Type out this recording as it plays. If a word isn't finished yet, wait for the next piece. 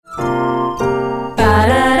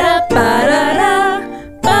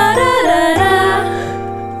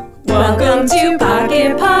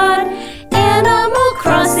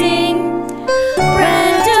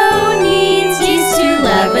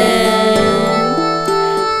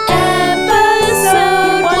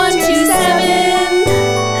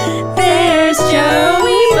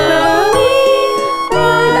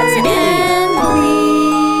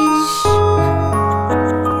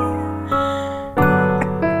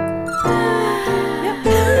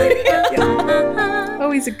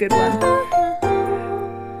always a good one.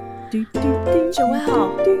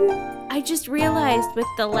 Joelle, I just realized with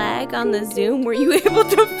the lag on the Zoom, were you able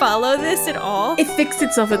to follow this at all? It fixed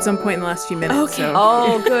itself at some point in the last few minutes. Okay. So.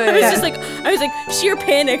 Oh, good. I was like sheer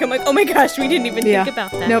panic. I'm like, oh my gosh, we didn't even think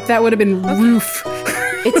about that. Nope, that would have been roof.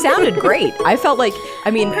 It sounded great. I felt like,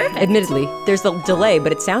 admittedly, there's the delay,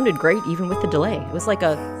 but it sounded great even with the delay. It was like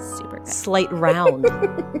a Super slight round.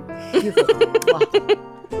 Beautiful. Wow.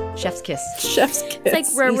 Chef's kiss. Chef's kiss.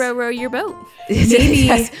 It's like row your boat. Maybe,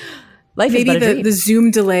 Yes. Life is maybe but a dream. the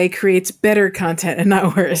Zoom delay creates better content and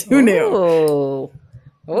not worse. Who knew? Oh.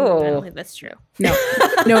 I don't Oh. think that's true. No,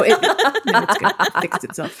 it's good. It fixed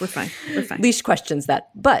itself. We're fine. Leash questions that,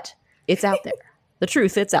 but it's out there. The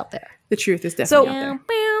truth, it's out there. The truth is definitely So- out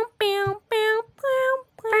there.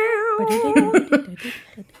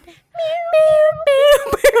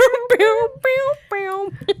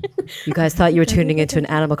 You guys thought you were tuning into an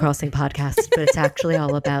Animal Crossing podcast, but it's actually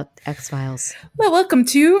all about X-Files. Well, welcome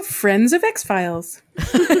to Friends of X-Files.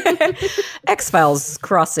 X-Files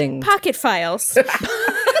Crossing. Pocket files.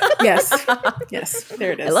 Yes. Yes,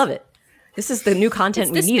 there it is. I love it. This is the new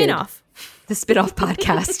content It's the we needed. spin-off. The spin-off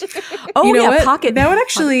podcast. Oh, You know yeah, what? Pocket. That would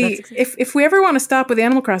actually, That's- if we ever want to stop with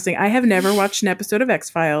Animal Crossing, I have never watched an episode of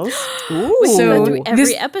X-Files. Ooh. So through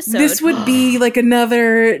every episode. this would be like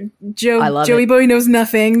another I love Joey it. Boy Knows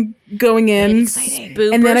Nothing going in. Exciting.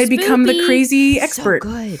 And then I'd become the Spoopy. crazy So expert.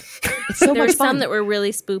 good. It's so There were much fun. some that were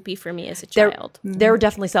really spoopy for me as a there, child. there were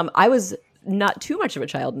definitely some. I was not too much of a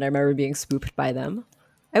child, and I remember being spooked by them.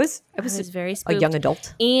 I was very a spooked. young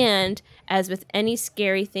adult. And as with any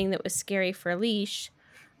scary thing that was scary for Leash,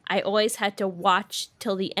 I always had to watch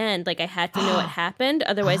till the end. Like I had to know what happened.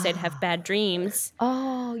 Otherwise, I'd have bad dreams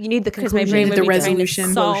Oh, you need the because my conclusion. brain would the be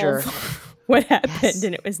resolution. trying to Closure. solve what happened, Yes.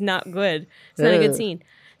 and it was not good. It's not a good Ugh. scene.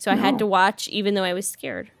 So I had to watch even though I was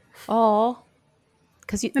scared. Oh,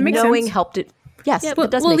 because makes knowing sense. helped it. Yes, Yeah, it Well,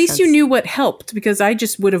 does well, at make least sense. you knew what helped because I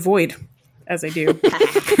just would avoid, as I do.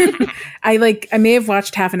 I may have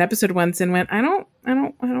watched half an episode once and went, I don't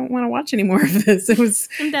want to watch any more of this. It was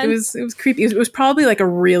creepy. It was probably like a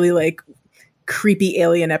really like creepy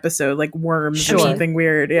alien episode, like worms Sure. or something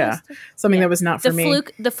weird. Yeah, something that was not for me.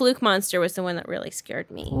 The fluke monster was the one that really scared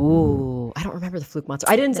me. Ooh, I don't remember the fluke monster.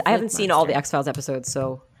 I haven't seen all the monster. X-Files episodes,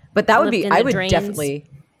 so but that would Lived be. in I the would drains. definitely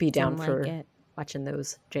be down Didn't for like it. watching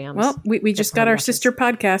those jams. Well, we just got our sister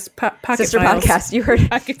podcast, Pocket sister Files. podcast. You heard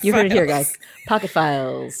Pocket you heard it here, Files. guys. Pocket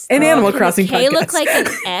Files. An Animal Can Crossing the K podcast. look like an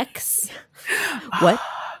X? What?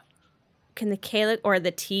 Can the K look or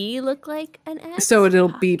the T look like an X? So it'll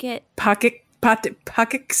be Pocket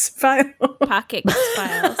Pockets File. Pocket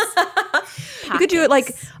files. You could do it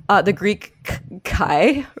like the Greek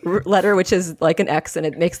chi letter, which is like an X, and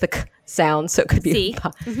it makes the k sound, so it could be.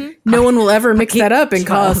 See? No one will ever mix that up and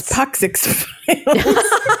call us Files. Poxix Files.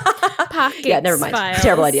 Pocket. Yeah, never mind. Files.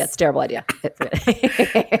 Terrible idea. It's a terrible idea.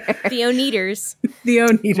 The Oneaters. The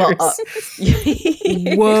Oneaters.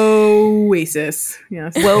 Oasis.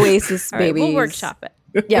 Yes. Oasis All right, babies. we'll workshop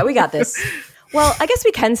it. Yeah, we got this. Well, I guess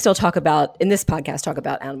we can still talk about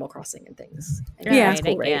Animal Crossing and things. And Yeah. Right, it's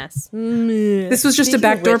cool, I right? guess. This was just a Speaking of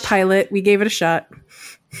backdoor which- pilot. We gave it a shot.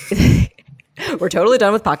 We're totally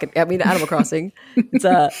done with Animal Crossing.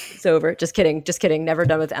 It's over. Just kidding. Never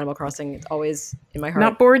done with Animal Crossing. It's always in my heart.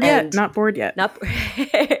 Not bored yet. And Not bored yet. Not.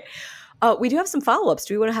 We do have some follow-ups.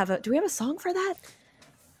 Do we have a song for that?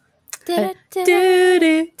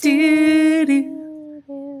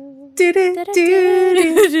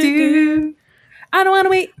 I don't want to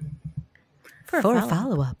wait For a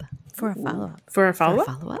follow-up. For a follow-up. for a For a follow-up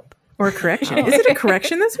follow-up. or a correction. Is it a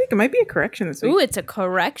correction this week? It might be a correction this week. Ooh, it's a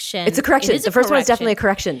correction. It's a correction. It is The first one is definitely a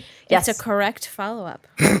correction. Yes, It's a correct follow-up.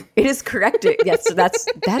 it is correct. Yes, so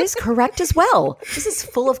that is correct as well. This is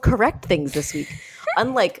full of correct things this week.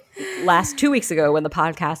 Unlike 2 weeks ago when the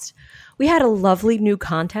podcast, we had a lovely new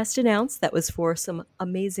contest announced that was for some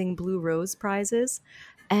amazing Blue Rose prizes.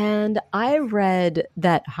 And I read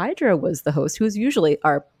that Hydra was the host, who is usually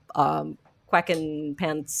our Quackin'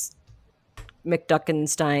 Pants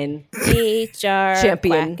McDuckenstein. HR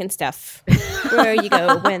Champion. quack and stuff. Where you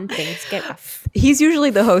go when things get rough. He's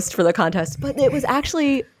usually the host for the contest, but it was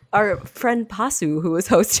actually our friend Pasu who was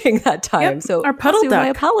hosting that time. Yep, So our puddle Pasu, my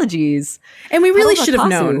duck. apologies. And we really Puddle should have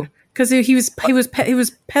Duck Pasu. known because he was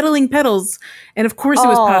peddling pedals, and of course it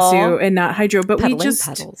was Aw. Pasu and not Hydro. But Peddling we just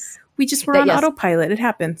pedals. were on Yes. autopilot. It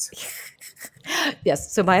happens.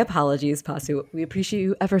 Yes, so my apologies, Pasu. We appreciate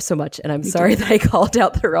you ever so much, and I'm sorry that I called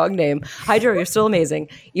out the wrong name. Hydro, you're still amazing,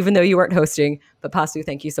 even though you weren't hosting. But Pasu,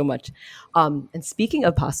 thank you so much. And speaking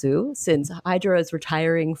of Pasu, since Hydra is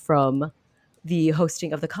retiring from the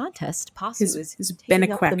hosting of the contest, Pasu is His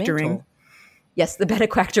taking up the benefactoring. mantle. Yes, the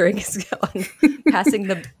Benequactoring is passing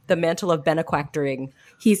the mantle of Benequactoring.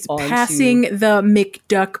 He's passing the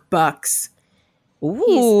McDuck Bucks.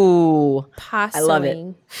 Ooh. Possuing. I love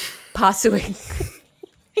it. Possuing.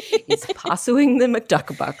 He's possuing the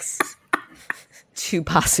McDuck Bucks to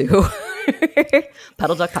Possu.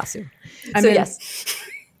 Puddle Duck Possu.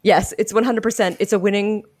 Yes, it's 100%. It's a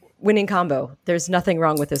winning combo. There's nothing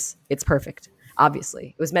wrong with this. It's perfect.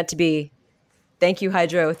 Obviously, it was meant to be. Thank you,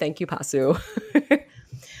 Hydro. Thank you, Possu.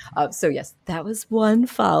 So yes, that was one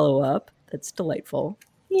follow-up. That's delightful.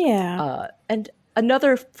 Yeah. And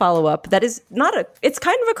another follow-up that is it's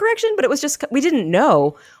kind of a correction, but it was just, we didn't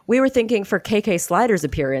know. We were thinking for KK Slider's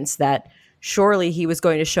appearance that surely he was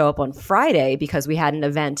going to show up on Friday because we had an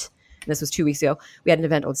event. This was 2 weeks ago. We had an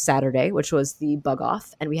event on Saturday, which was the Bug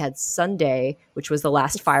Off, and we had Sunday, which was the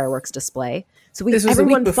last fireworks display. So this was a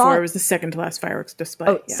week before. It was the second to last fireworks display.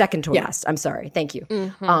 Oh, yeah. Second to last. I'm sorry. Thank you.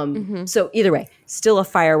 So either way, still a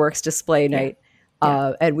fireworks display night.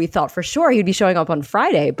 And we thought for sure he'd be showing up on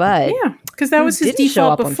Friday, but because that was his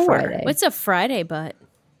default before. What's a Friday butt?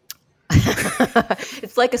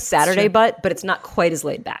 It's like a Saturday butt, but it's not quite as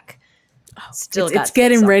laid back. Still, it's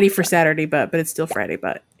getting ready for Saturday butt, but it's still Friday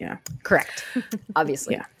butt. Yeah, correct.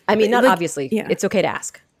 Obviously, I mean, not obviously. Yeah. It's okay to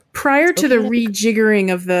ask. Prior to the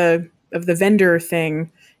rejiggering of the vendor thing,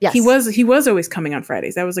 yes, he was always coming on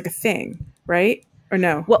Fridays. That was like a thing, right? Or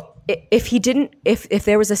no? Well, if he didn't, if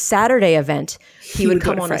there was a Saturday event, he would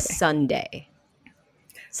come on a Sunday.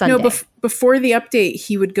 No, before the update,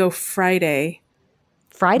 he would go Friday.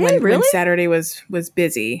 Really? When Saturday was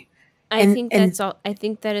busy. I think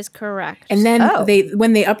that is correct. And then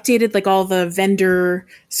when they updated like all the vendor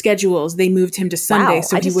schedules, they moved him to Sunday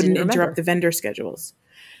so he wouldn't interrupt the vendor schedules.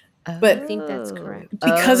 But I think that's correct.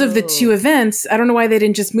 Because of the two events, I don't know why they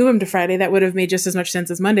didn't just move him to Friday. That would have made just as much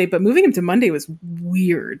sense as Monday. But moving him to Monday was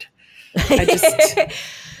weird.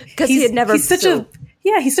 Because he had never. He's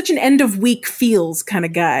such an end of week feels kind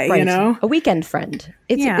of guy, right. You know? A weekend friend.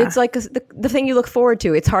 It's like the thing you look forward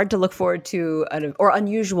to. It's hard to look forward to or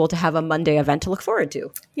unusual to have a Monday event to look forward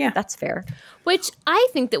to. Yeah. That's fair. Which I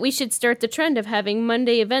think that we should start the trend of having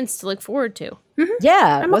Monday events to look forward to. Mm-hmm.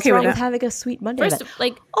 Yeah. What's wrong with having a sweet Monday event?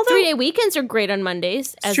 Although 3-day weekends are great on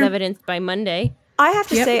Mondays, as evidenced by Monday. I have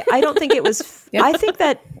to say, I don't think it was... I think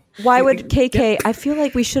that why would KK... I feel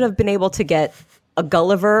like we should have been able to get a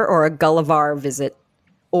Gulliver or a Gullivar visit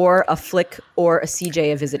or a Flick or a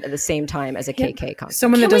CJ a visit at the same time as a KK concert.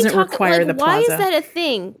 Someone that doesn't require the plaza. Why is that a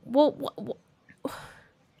thing? Well,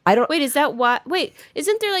 I don't... Wait, is that why? Wait,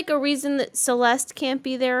 isn't there like a reason that Celeste can't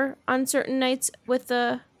be there on certain nights with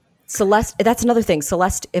the... Celeste, that's another thing.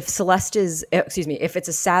 Celeste, if it's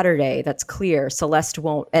a Saturday, that's clear. Celeste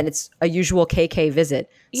won't, and it's a usual KK visit.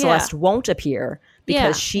 Yeah. Celeste won't appear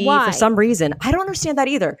because for some reason, I don't understand that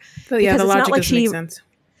either. So yeah, the logic doesn't make sense.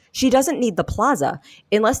 She doesn't need the plaza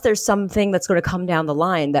unless there's something that's going to come down the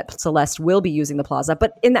line that Celeste will be using the plaza.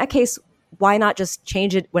 But in that case, why not just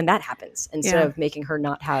change it when that happens instead of making her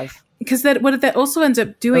not have? Because what that also ends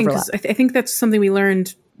up doing, because I think that's something we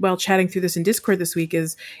learned while chatting through this in Discord this week,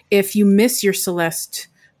 is if you miss your Celeste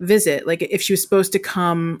visit, like if she was supposed to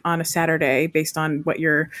come on a Saturday based on what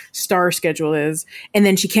your star schedule is, and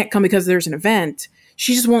then she can't come because there's an event,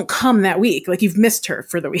 she just won't come that week. Like you've missed her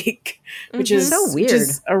for the week, which is so weird. Which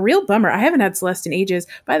is a real bummer. I haven't had Celeste in ages.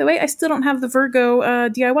 By the way, I still don't have the Virgo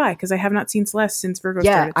DIY because I have not seen Celeste since Virgo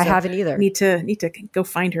started. I haven't either. Need to go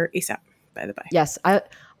find her ASAP. By the way, yes,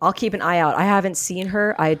 I'll keep an eye out. I haven't seen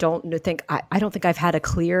her. I don't think I've had a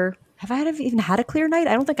clear. Have I even had a clear night?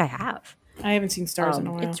 I don't think I have. I haven't seen stars in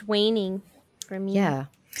a while. It's waning for me. Yeah.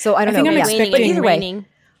 So I don't know. I'm expecting, but either way,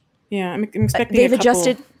 I'm expecting they've a couple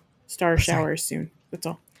adjusted star showers soon. That's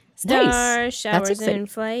all. Star showers in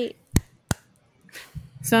flight.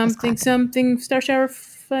 Something star shower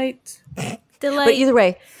fight. Delight. But either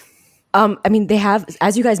way, I mean, they have,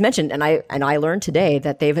 as you guys mentioned, and I learned today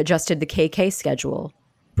that they've adjusted the KK schedule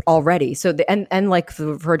already. So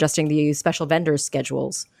for adjusting the special vendors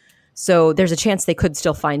schedules. So there's a chance they could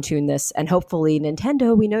still fine tune this, and hopefully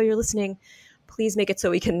Nintendo, we know you're listening. Please make it so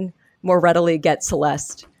we can more readily get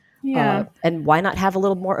Celeste. Yeah. And why not have a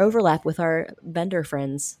little more overlap with our vendor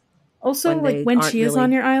friends? Also, when she is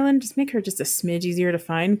on your island, just make her just a smidge easier to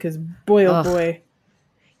find, because boy, oh boy.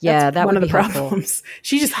 Yeah, that one would of the be helpful. problems.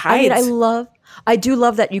 She just hides. I mean, I do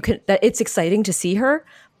love that that it's exciting to see her,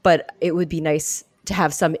 but it would be nice to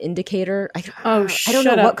have some indicator. I don't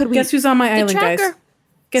know. Up. What could we? Guess who's on my island, guys?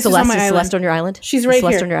 Guess Celeste, who's on my island? Celeste on your island? She's right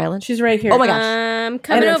Celeste here. on your island? She's right here. Oh my gosh. I'm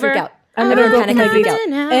coming over. Freak out. I'm gonna go open my Panic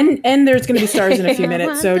gate. out. And there's gonna be stars in a few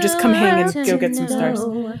minutes, so just come hang and go get some stars.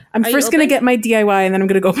 I'm first gonna get my DIY, and then I'm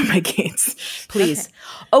gonna go open my gates. Please.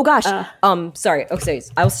 Oh gosh. Sorry. Okay,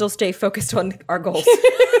 I will still stay focused on our goals.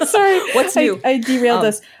 Sorry, What's new? I derailed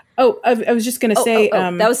us. Oh, I was just gonna say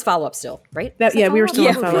that was follow up still, right? we were still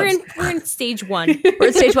on follow We're up. we're in stage 1. We're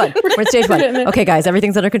in stage one. We're in stage one. Okay, guys,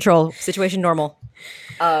 everything's under control. Situation normal.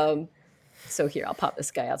 So here, I'll pop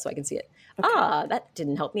this guy out so I can see it. Okay. That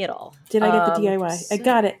didn't help me at all. Did I get the DIY? I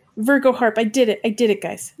got it. Virgo harp. I did it,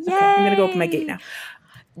 guys. Okay, I'm gonna go open my gate now.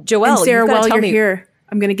 Joelle, And Sarah, while you're me. here,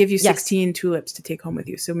 I'm gonna give you 16 tulips to take home with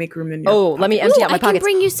you. So make room in your. Oh, let me empty out my I can pockets.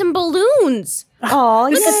 bring you some balloons. Oh,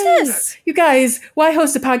 Look at this. You guys, why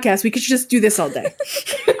host a podcast? We could just do this all day.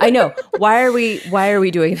 I know. Why are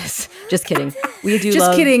we doing this? Just kidding. We do Just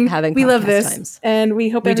love kidding. having We love podcast this, times. and we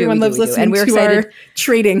hope We do, everyone we do, loves we do. listening And we're to excited. our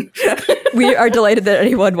trading. We are delighted that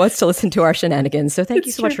anyone wants to listen to our shenanigans. So thank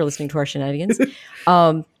you so much for listening to our shenanigans.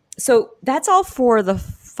 So that's all for the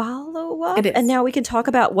follow-up. It is. And now we can talk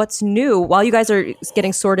about what's new. While you guys are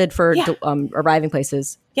getting sorted for arriving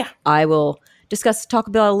places, I will talk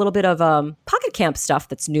about a little bit of Pocket Camp stuff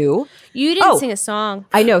that's new. You didn't sing a song.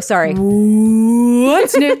 I know, sorry.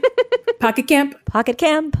 What's new? Pocket Camp. Pocket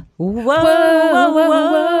Camp. Whoa, Whoa, whoa,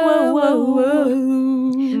 whoa, whoa, whoa.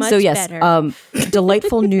 Much So yes, better.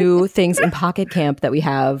 delightful new things in Pocket Camp that we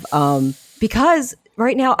have. Because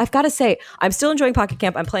right now, I've got to say, I'm still enjoying Pocket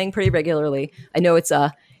Camp. I'm playing pretty regularly. I know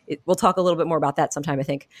we'll talk a little bit more about that sometime, I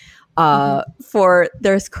think.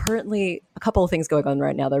 There's currently a couple of things going on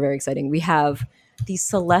right now that are very exciting. We have the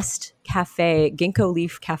Celeste Cafe, Ginkgo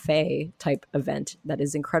Leaf Cafe type event that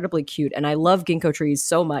is incredibly cute. And I love ginkgo trees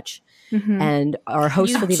so much. And our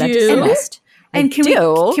host for the event is do? Celeste. And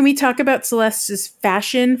can we talk about Celeste's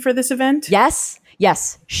fashion for this event? Yes.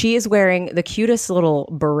 She is wearing the cutest little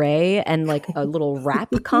beret and like a little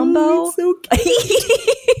wrap combo. It's so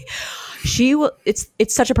cute. She will. It's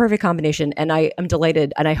such a perfect combination, and I am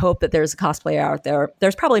delighted. And I hope that there's a cosplayer out there.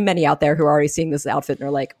 There's probably many out there who are already seeing this outfit and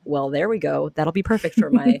are like, "Well, there we go. That'll be perfect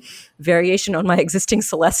for my variation on my existing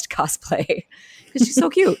Celeste cosplay because she's so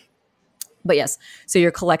cute." But yes, so you're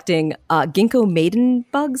collecting ginkgo maiden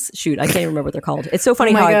bugs. Shoot, I can't even remember what they're called. It's so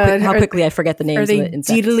funny how quickly I forget the names Are of they the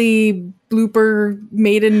insects. Deedly blooper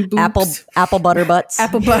maiden bloops? Apple butter butts.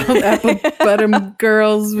 Apple bottom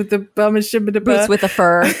girls with the bum and shibba Boots with the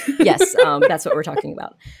fur. Yes, that's what we're talking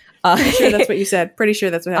about. Pretty sure that's what you said. Pretty sure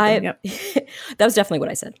that's what happened. Yep. That was definitely what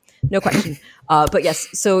I said. No question. But yes,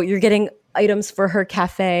 so you're getting items for her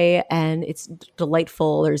cafe and it's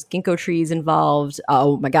delightful. There's ginkgo trees involved.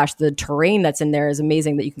 Oh my gosh, the terrain that's in there is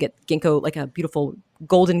amazing that you can get ginkgo, like a beautiful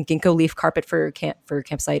golden ginkgo leaf carpet for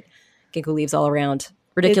campsite. Ginkgo leaves all around.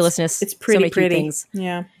 Ridiculousness. It's pretty so many cute pretty. things.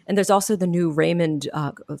 Yeah. And there's also the new Raymond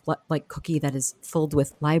like cookie that is filled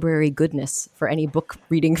with library goodness for any book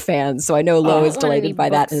reading fans. So I know Lo is delighted by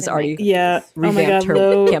that and has already revamped her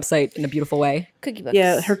Lo. campsite in a beautiful way. Cookie books.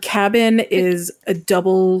 Yeah, her cabin is a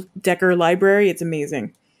double-decker library. It's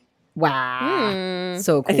amazing. Wow.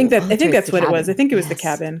 So cool. I think that's the what it was. cabin. I think it was the Yes.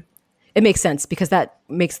 cabin. It makes sense because that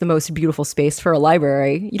makes the most beautiful space for a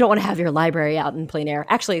library. You don't want to have your library out in plain air.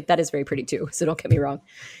 Actually, that is very pretty too. So don't get me wrong.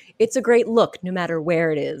 It's a great look no matter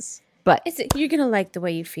where it is. But You're going to like the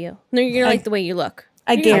way you feel. No, you're going to like the way you look.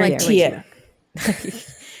 I You're gonna like the way guarantee you it.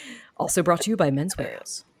 also brought to you by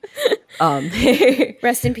Menswears. look.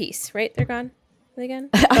 Rest in peace, right? They're gone? Are they gone?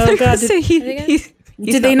 Oh God!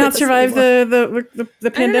 Did they not survive the I don't know.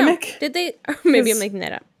 pandemic? Did they? Or maybe I'm making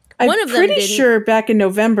that up. I'm One of them pretty didn't. sure back in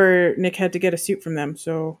November, Nick had to get a suit from them.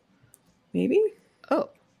 So maybe Oh,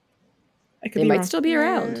 I could they be might wrong. still be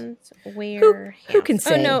around. Where? Who can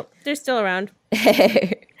say? Oh no, they're still around.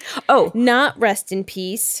 Oh, Not rest in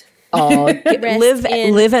peace.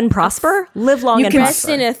 live and prosper. Live long You and can Rest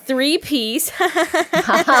prosper. in a 3-piece.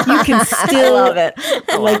 You can still love it.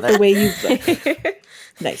 like the way you look.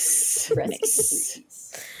 Nice, nice.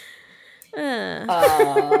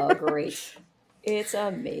 Oh, great. It's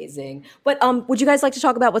amazing. But would you guys like to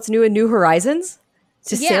talk about what's new in New Horizons?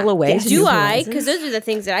 To sail away to Do New I? Horizons? Because those are the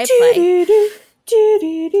things that I play.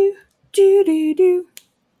 Do-do-do, do-do-do.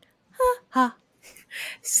 Ha.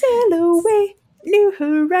 Sail away, New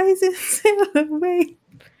Horizons, sail away.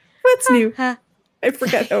 What's new? Ha. I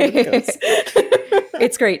forgot how it goes.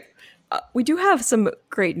 It's great. We do have some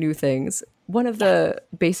great new things. One of the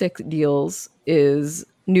basic deals is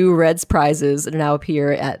new Reds prizes now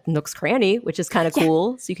appear at Nook's Cranny, which is kind of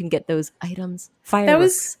cool. So you can get those items.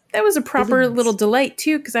 Fireworks. That was a proper little delight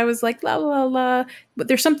too, because I was like, la la la. But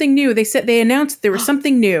there's something new. They announced there was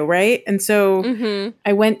something new, right? And so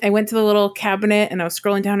I went to the little cabinet and I was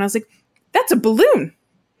scrolling down. And I was like, that's a balloon.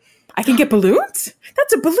 I can get balloons.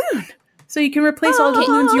 That's a balloon. So you can replace all the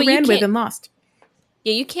balloons you ran with and lost.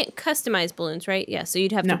 Yeah, you can't customize balloons, right? Yeah, so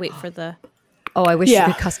you'd have to wait for the... Oh, I wish you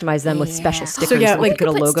could customize them with special stickers. So yeah, like put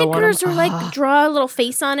a logo on them. Stickers or like draw a little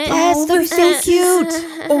face on it. Yes, they're so cute.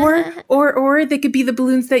 Or they could be the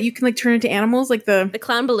balloons that you can like turn into animals, like the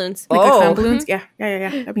clown balloons. like the clown balloons. Yeah.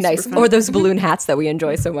 That'd be Nice. super fun. Or those balloon hats that we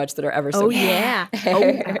enjoy so much that are ever so cute. Yeah.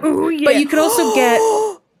 Oh, yeah. But you could also get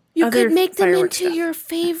You other could make them fireworks into stuff. your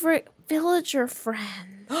favorite villager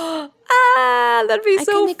friend. Ah, that'd be I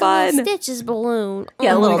so can make a fun. little Stitches balloon.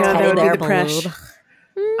 Yeah, a Oh my little God, that teddy would be bear the balloon. presh.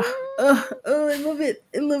 Oh, I love it.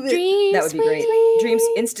 I love it. Dreams, That would be great. sweet, Dreams,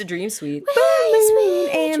 Insta Dream Suite. sweet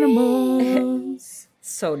Animals.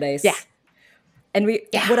 So nice. Yeah. And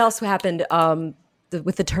what else happened?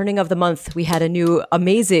 With the turning of the month, we had a new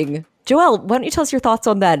amazing. Joelle, why don't you tell us your thoughts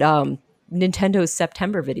on that Nintendo's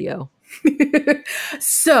September video?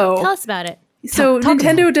 So Tell us about it. So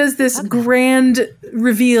Nintendo does this grand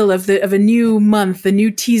reveal of a new month, a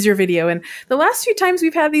new teaser video. And the last few times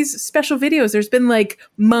we've had these special videos, there's been like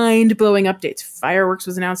mind-blowing updates. Fireworks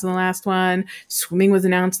was announced in the last one. Swimming was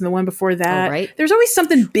announced in the one before that. Oh, right. There's always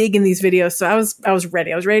something big in these videos. So I was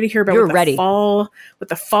ready. I was ready to hear about what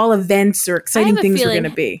the fall events or exciting things are going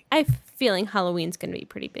to be. I have a feeling Halloween's going to be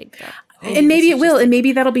pretty big, though. And maybe it will, and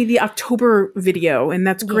maybe that'll be the October video, and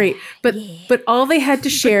that's great. But all they had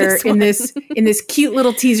to share in this cute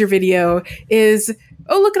little teaser video is,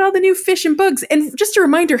 oh, look at all the new fish and bugs. And just a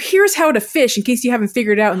reminder, here's how to fish in case you haven't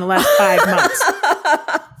figured it out in the last 5 months.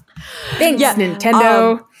 Thanks,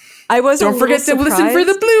 Nintendo. Don't forget to listen for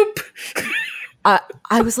the bloop.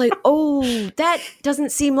 I was like, oh, that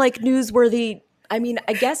doesn't seem like newsworthy. I mean,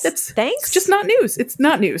 I guess thanks. It's just not news. It's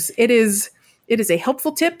not news. It is a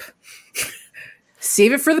helpful tip.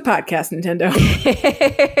 Save it for the podcast, Nintendo.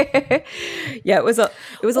 Yeah, it was a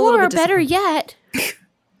little bit. Or better yet,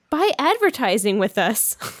 buy advertising with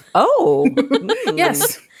us. Oh,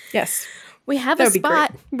 yes. We have That a would be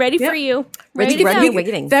spot ready for you. Ready to go.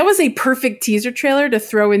 waiting. That was a perfect teaser trailer to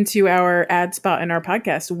throw into our ad spot in our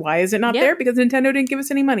podcast. Why is it not there? Because Nintendo didn't give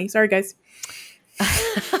us any money. Sorry, guys.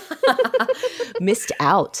 Missed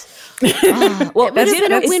out. Well, That's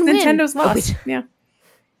win-win. Nintendo's loss. Yeah.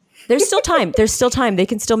 There's still time. There's still time. They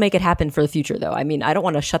can still make it happen for the future, though. I mean, I don't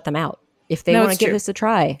want to shut them out. If they want to give this a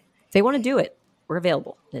try, if they want to do it, we're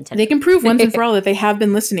available. Nintendo. They can prove once and for all that they have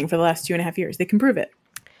been listening for the last 2.5 years. They can prove it.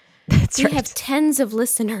 That's We right. have tens of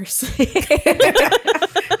listeners.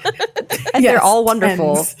 And they're all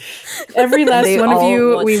wonderful. Tens. Every last They one of all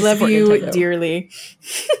you, want we to love support you Nintendo. dearly.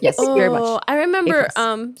 Yes, very much. I remember,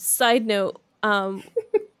 A+. side note,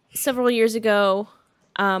 several years ago,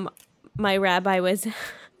 my rabbi was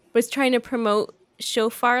trying to promote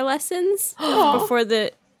shofar lessons before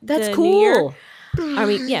the That's New cool. Year. I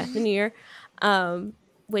mean, yeah, the New Year.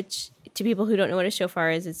 Which to people who don't know what a shofar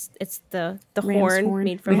is, it's the Ram's horn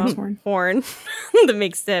made from Ram's a horn that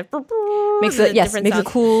makes the Makes different a sounds.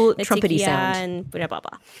 cool The trumpety tikia sound. and blah blah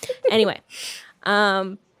blah. Anyway,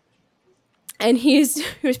 and he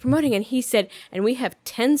was promoting, and he said, and we have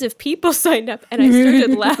tens of people signed up, and I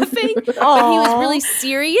started laughing, but he was really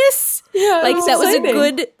serious. Yeah, Like that was a exciting.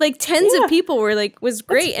 good, like tens of people were like was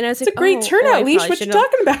great, and I was It's like, a great turnout, Leash. What you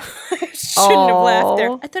talking about? I shouldn't have laughed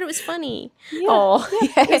there. I thought it was funny. Oh,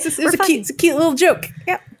 It's a cute little joke.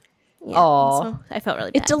 Yeah. Yeah, Aw. so I felt really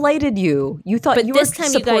bad. it delighted you. You thought But you this were time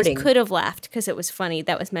supporting. you guys could have laughed because it was funny.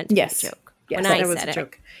 That was meant to Yes. be a joke. Yes, when that I was said a it.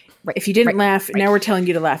 joke. If you didn't laugh, now we're telling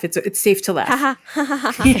you to laugh. It's safe to laugh.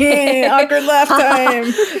 Yeah, awkward laugh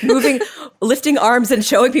time. Lifting arms and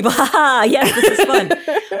showing people, haha, yes, this is fun.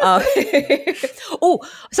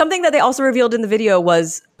 Something that they also revealed in the video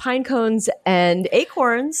was pine cones and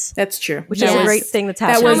acorns, That's true. which That is a was- great thing that's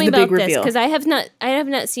that happening. was Tell me the big about this reveal. because I have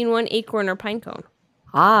not seen one acorn or pine cone.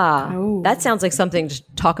 That sounds like something to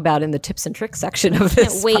talk about in the tips and tricks section of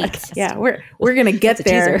this. Wait, podcast. Yeah, we're gonna get a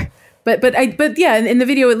there. teaser. But yeah, in the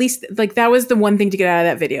video, at least, like that was the one thing to get out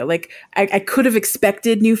of that video. Like I could have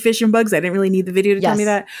expected new fish and bugs. I didn't really need the video to tell me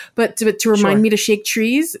Yes. that, but to remind me to shake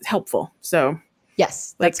trees, it's helpful. So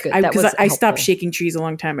Yes, like that's good. because I stopped helpful. shaking trees a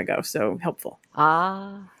long time ago. So helpful.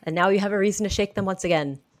 And now you have a reason to shake them once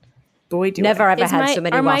again. Boy, do Never I. have I had so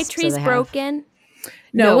many are my wasps trees as I have. broken?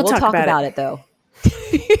 No, we'll talk about it though.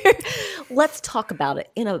 Let's talk about it.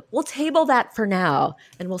 We'll table that for now,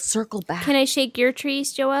 and we'll circle back. Can I shake your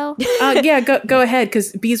trees, Joelle? Yeah, go ahead,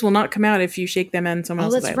 because bees will not come out if you shake them in someone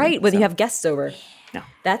else's That's island, right. When so. you have guests over, No.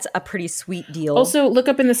 that's a pretty sweet deal. Also, look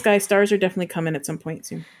up in the sky. Stars are definitely coming at some point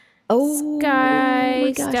soon.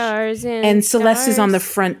 Sky, gosh. stars, And Celeste is on the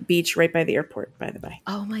stars. front beach right by the airport, by the by.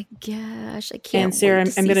 Oh my gosh, I can't. And Sarah,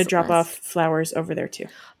 wait I'm going to see drop Celeste. off flowers over there too.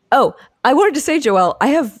 Oh, I wanted to say, Joelle,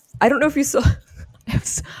 I don't know if you saw.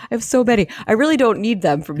 I have so many. I really don't need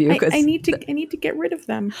them from you. I need to get rid of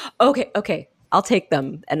them. Okay. I'll take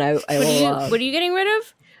them, and I will. What are you getting rid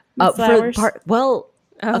of? Flowers.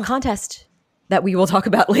 A contest that we will talk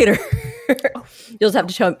about later. You'll just have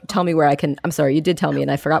to tell me where I can. I'm sorry, you did tell me, and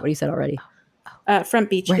I forgot what you said already. Front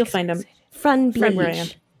Beach. You'll find them. Front Beach. Right where I am.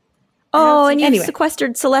 Oh, and you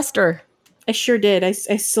sequestered Celester. I sure did. I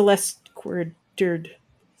Celestered.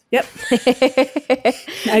 Yep.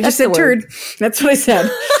 I just said turd. That's what I said.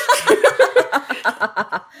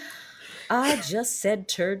 I just said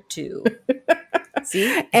turd too.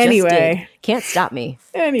 See? Anyway. Can't stop me.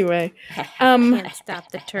 Anyway. Can't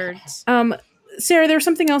stop the turds. Sarah, there was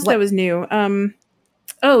something else that was new.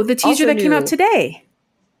 The teaser that came out today.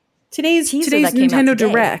 Today's Nintendo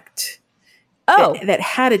Direct. Oh. That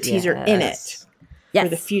had a teaser in it for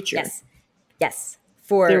the future. Yes.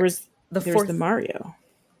 There was the Mario.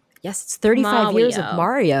 Yes, it's 35 years of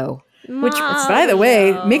Mario. Which, by the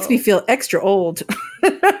way, makes me feel extra old.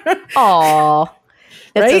 Aw.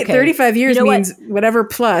 Right? Okay. 35 years means whatever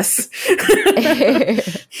plus.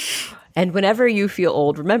 And whenever you feel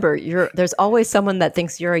old, remember, there's always someone that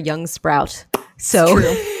thinks you're a young sprout. So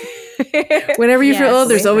whenever you feel old,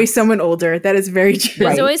 there's always someone older. That is very true.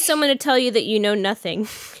 There's always someone to tell you that you know nothing.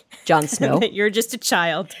 Jon Snow. That you're just a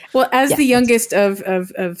child. Well, as the youngest of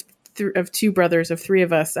two brothers, of three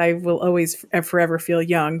of us, I will always forever feel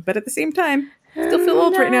young. But at the same time, I still feel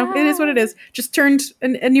old right now. It is what it is. Just turned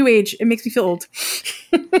a new age. It makes me feel old.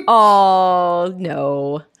 Oh,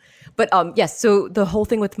 no. But yes, so the whole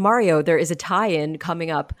thing with Mario, there is a tie-in coming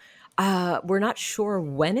up. We're not sure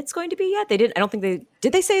when it's going to be yet. I don't think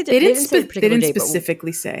did they say? They didn't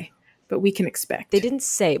specifically say, but we can expect. They didn't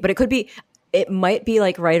say, but it might be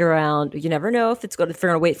like right around, you never know if they're going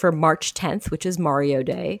to wait for March 10th, which is Mario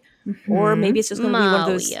Day, or maybe it's just going to be one of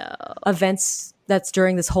those events that's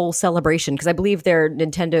during this whole celebration, because I believe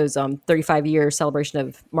Nintendo's 35-year celebration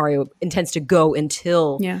of Mario intends to go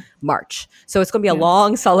until March. So it's going to be a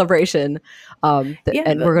long celebration, and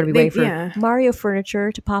we're going to be waiting for Mario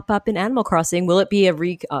furniture to pop up in Animal Crossing. Will it be a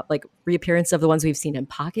reappearance of the ones we've seen in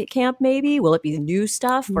Pocket Camp, maybe? Will it be new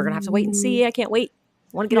stuff? We're going to have to wait and see. I can't wait.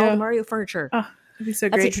 I want to get all the Mario furniture. Oh, that'd be so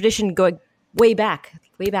That's great. a tradition going way back,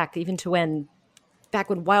 even to back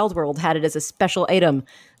when Wild World had it as a special item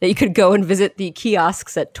that you could go and visit the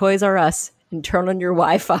kiosks at Toys R Us and turn on your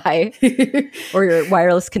Wi-Fi or your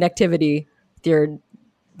wireless connectivity with your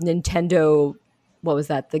Nintendo, what was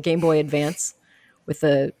that? The Game Boy Advance what's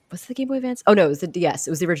the Game Boy Advance? Oh no, it was the DS. It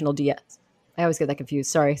was the original DS. I always get that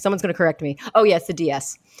confused. Sorry. Someone's going to correct me. Oh yes, the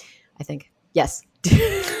DS. I think. Yes.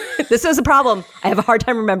 This is a problem. I have a hard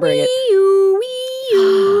time remembering it. Wii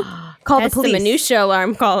U. Call That's the police. The minutia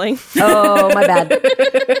alarm calling. Oh, my bad.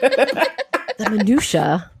 The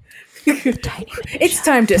minutia. The tiny minutia. It's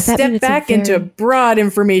time to step back into broad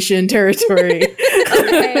information territory.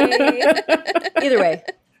 Okay. Either way.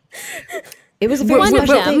 It was a very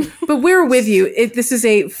special thing. But we're with you. This is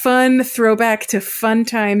a fun throwback to fun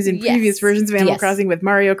times in previous versions of Animal Crossing with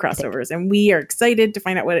Mario crossovers. And we are excited to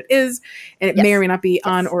find out what it is. And it may or may not be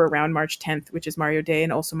on or around March 10th, which is Mario Day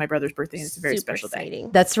and also my brother's birthday. And it's a very special day.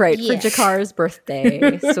 That's right. For Jakar's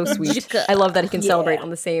birthday. So sweet. I love that he can celebrate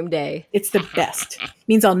on the same day. It's the best.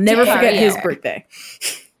 Means I'll never forget his birthday.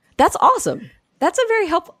 That's awesome. That's a very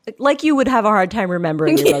helpful, like you would have a hard time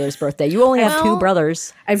remembering your brother's birthday. You only have two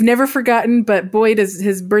brothers. I've never forgotten, but boy, does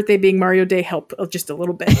his birthday being Mario Day help just a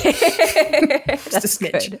little bit. Just a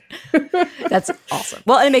smidge. That's awesome.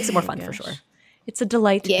 Well, it makes it more fun for sure. It's a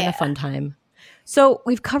delight and a fun time. So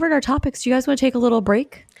we've covered our topics. Do you guys want to take a little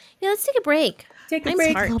break? Yeah, let's take a break. Take a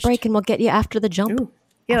little break and we'll get you after the jump. Ooh.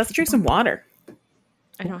 Yeah, let's drink some water.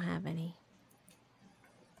 I don't have any.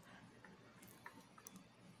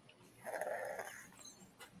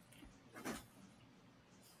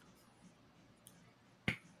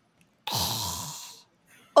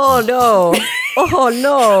 Oh no. Oh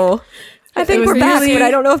no. I think we're back, but I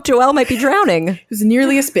don't know if Joelle might be drowning. It was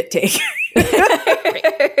nearly a spit take.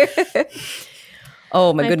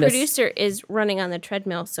 Oh my goodness. My producer is running on the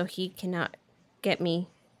treadmill, so he cannot get me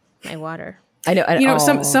my water. I know.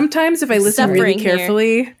 Sometimes if I listen really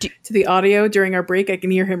carefully to the audio during our break, I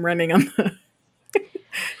can hear him running on the...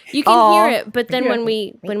 You can hear it, but then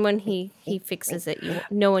when he fixes it,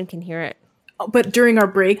 no one can hear it. But during our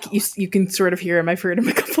break, you can sort of hear him. I've heard him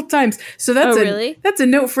a couple times. So that's really? That's a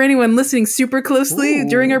note for anyone listening super closely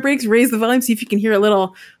during our breaks. Raise the volume, see if you can hear a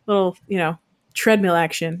little treadmill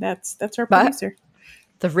action. That's our producer.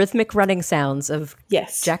 The rhythmic running sounds of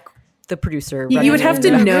Jack, the producer. You would have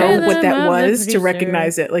to know what that was to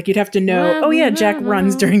recognize it. Like you'd have to know. Oh yeah, Jack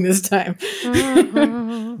runs during this time.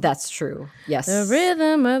 That's true. Yes. The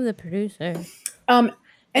rhythm of the producer.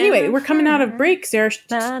 Anyway, we're coming out of break, Sarah.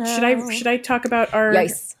 Should I talk about our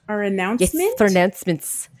announcement? Yes, for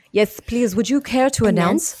announcements. Yes, please. Would you care to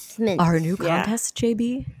announce our new contest,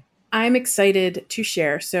 JB? I'm excited to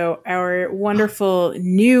share. So our wonderful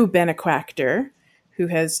new Benequactor, who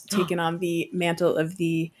has taken on the mantle of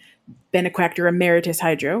the Benequactor Emeritus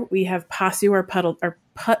Hydro. We have Pasu, our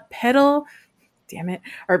pedaling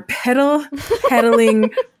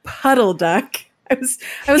puddle duck. I was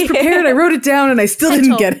prepared. I wrote it down and I still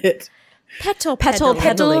didn't get it.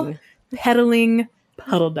 Pedaling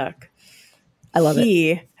puddle duck. I love it.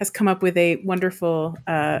 He has come up with a wonderful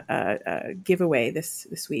giveaway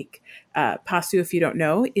this week. Pasu, if you don't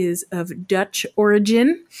know, is of Dutch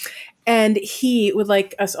origin, and he would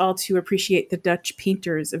like us all to appreciate the Dutch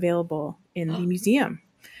painters available in the museum.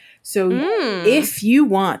 So if you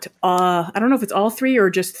want, I don't know if it's all three or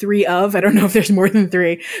just three of, I don't know if there's more than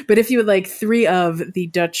three, but if you would like three of the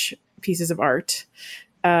Dutch pieces of art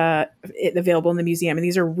available in the museum, and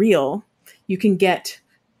these are real, you can get,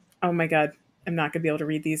 oh my God, I'm not going to be able to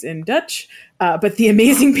read these in Dutch, but the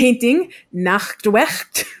amazing painting,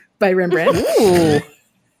 Nachtwacht by Rembrandt. Ooh.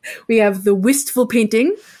 We have the wistful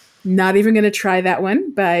painting, not even going to try that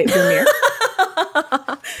one, by Vermeer.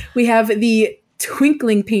 We have the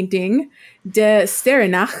twinkling painting, De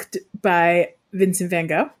Sterrennacht by Vincent van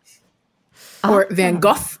Gogh. Or Van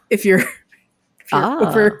Gogh, if you're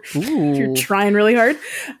trying really hard.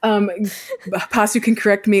 Pasu can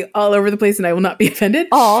correct me all over the place and I will not be offended.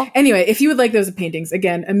 Anyway, if you would like those paintings,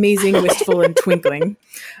 again, amazing, wistful, and twinkling.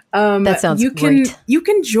 That sounds great. You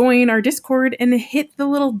can join our Discord and hit the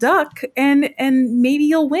little duck and maybe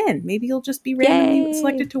you'll win. Maybe you'll just be randomly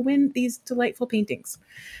selected to win these delightful paintings.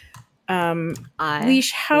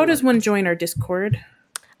 Leash, how does one join our Discord?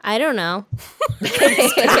 I don't know.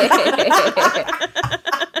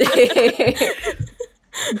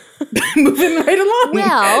 Moving right along.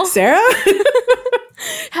 Well, Sarah?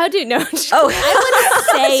 How do you know? Oh, I want to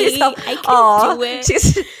say I can do it.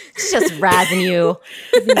 She's just razzing you.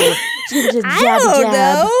 I don't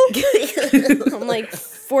know. I'm like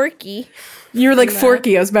Forky. You're like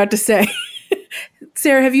Forky, I was about to say.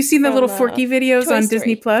 Sarah, have you seen the little Forky videos on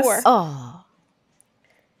Disney Plus? Oh.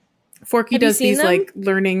 Forky does these them? Like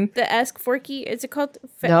learning. The Ask Forky, is it called?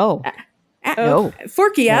 No. No.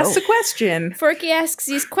 Forky asks a question. Forky asks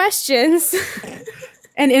these questions.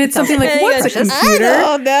 And it's something like, what's a computer? I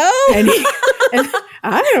don't know. And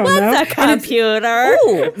I don't know. What's a computer?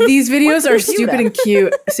 These videos are stupid and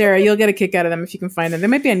cute. Sarah, you'll get a kick out of them if you can find them. They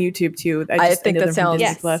might be on YouTube too. I think that sounds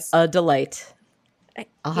a delight.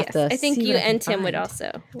 I'll have to. I think you and Tim would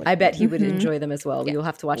also. I bet he would enjoy them as well. Yeah. We'll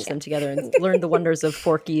have to watch them together and learn the wonders of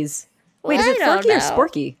Forky's. Wait, is it Forky or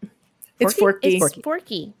Sporky? It's Forky. It's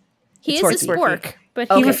Forky. He is a spork,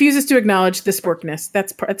 but he refuses to acknowledge the sporkness.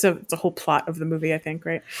 It's a whole plot of the movie, I think,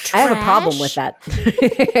 right? I have a problem with that.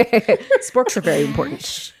 Sporks are very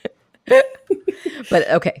important. But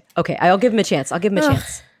okay, I'll give him a chance.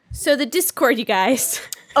 So the Discord, you guys.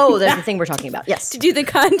 Oh, that's the thing we're talking about. Yes, to do the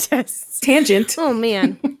contests. Tangent. Oh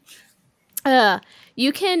man.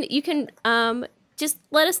 You can just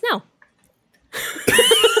let us know.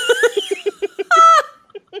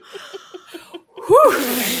 Whew.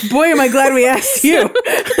 Boy, am I glad we asked you.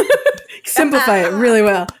 Simplify it really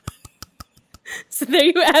well. So there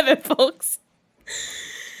you have it, folks.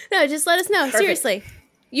 No, just let us know. Perfect. Seriously.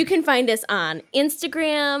 You can find us on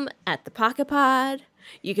Instagram at The Pocket Pod.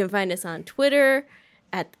 You can find us on Twitter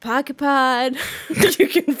at The Pocket Pod. You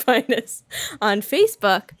can find us on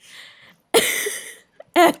Facebook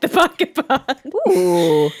at The Pocket Pod.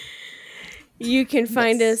 Ooh. You can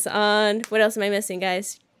find us on, what else am I missing,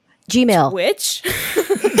 guys? Gmail. Twitch.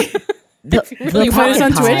 You find us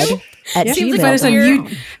on Twitch? At Seems Gmail. like a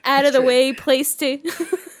weird, out of the way place to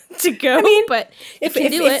go. I mean, but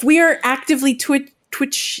if we are actively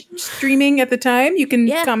Twitch streaming at the time, you can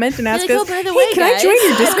comment and ask us, oh, by the way, can I join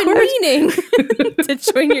your Discord? I've been meaning to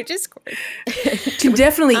join your Discord. You can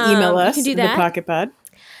definitely email us, you can do that. The Pocket Pod.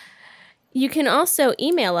 You can also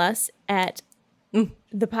email us at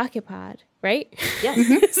The Pocket Pod, right?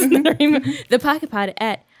 Yes. The Pocket Pod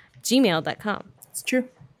at gmail.com. It's true.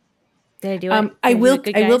 Did I do it? I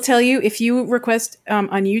will tell you, if you request on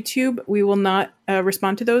YouTube, we will not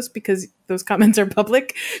respond to those because those comments are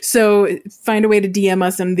public. So find a way to DM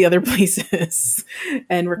us in the other places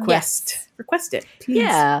and request it, please.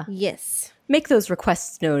 Yeah. Yes. Make those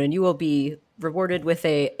requests known and you will be rewarded with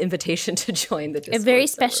a invitation to join the Discord. A very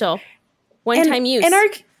special one-time use.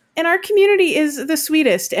 And our community is the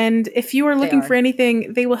sweetest. And if you are looking for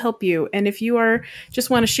anything, they will help you. And if you are just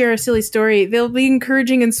want to share a silly story, they'll be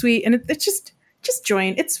encouraging and sweet. And it's just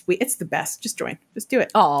join. It's sweet. It's the best. Just join. Just do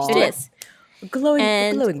it. Oh, it is.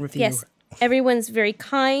 glowing review. Yes, everyone's very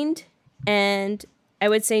kind, and I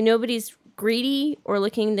would say nobody's greedy or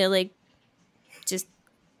looking to like just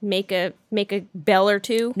make a bell or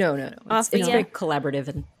two. No. It's you. very collaborative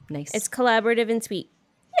and nice. It's collaborative and sweet.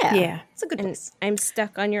 Yeah. It's a good place. I'm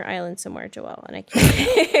stuck on your island somewhere, Joelle, and I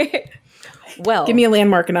can't. Well, Give me a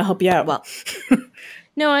landmark and I'll help you out. well,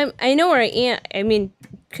 No, I know where I am. I mean,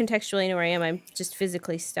 contextually, I know where I am. I'm just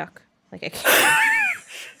physically stuck. Like I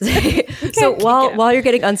can't. so while you're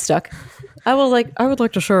getting unstuck, I would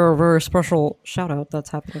like to share a very special shout out that's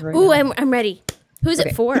happening right Ooh, now. I'm ready. Who's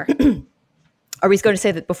it for? Are we going to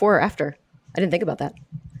say that before or after? I didn't think about that.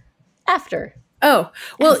 After. Oh,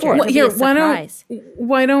 well, It'll be here, a surprise.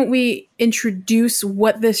 why don't we introduce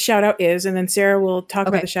what this shout out is, and then Sarah will talk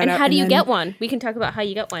about the shout And out. how do you then- get one? We can talk about how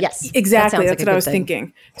you get one. Yes. Exactly. That sounds That's like a what I good was thing.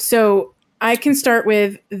 thinking. So I can start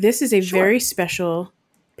with, this is a very special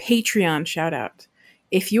Patreon shout out.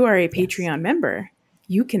 If you are a Patreon member,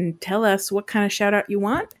 you can tell us what kind of shout out you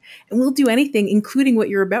want, and we'll do anything, including what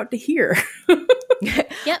you're about to hear.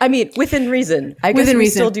 I mean, within reason. I guess Within we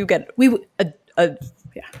reason. still do get We a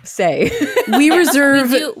say. we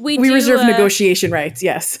reserve we we do, reserve negotiation rights.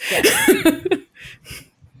 Yes.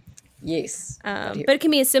 Yes. But it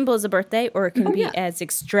can be as simple as a birthday, or it can be as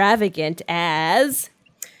extravagant as.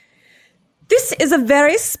 This is a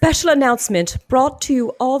very special announcement brought to you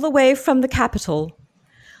all the way from the capital.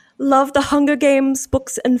 Love the Hunger Games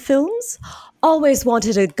books and films? Always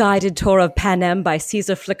wanted a guided tour of Panem by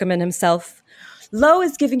Caesar Flickerman himself? Lowe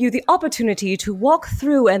is giving you the opportunity to walk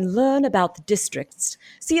through and learn about the districts,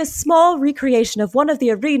 see a small recreation of one of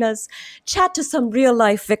the arenas, chat to some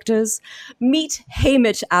real-life victors, meet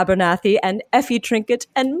Hamish Abernathy and Effie Trinket,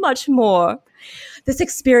 and much more. This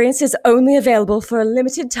experience is only available for a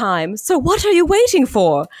limited time, so what are you waiting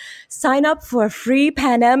for? Sign up for a free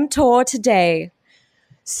Panem tour today.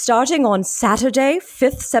 Starting on Saturday,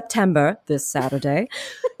 5th September, this Saturday,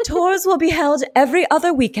 tours will be held every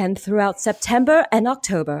other weekend throughout September and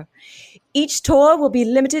October. Each tour will be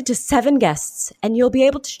limited to 7 guests, and you'll be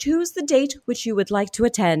able to choose the date which you would like to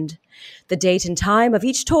attend. The date and time of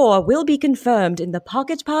each tour will be confirmed in the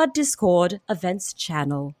Pocket Pod Discord events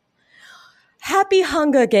channel. Happy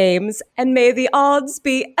Hunger Games, and may the odds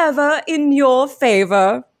be ever in your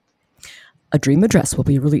favor. A dream address will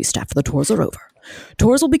be released after the tours are over.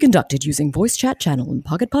 Tours will be conducted using voice chat channel in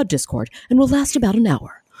Pocket Pod Discord and will last about an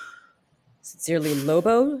hour. Sincerely,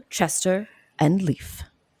 Lobo, Chester, and Leaf.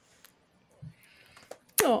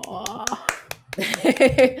 Aww.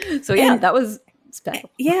 So yeah, that was special.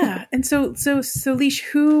 Yeah. And so Leash,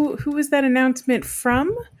 who was that announcement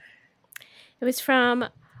from? It was from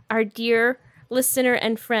our dear listener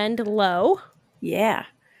and friend, Lo. Yeah.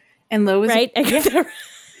 And Lo was Right?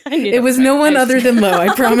 I knew It that was no one other than Lo.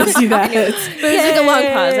 I promise you that. But it was like a long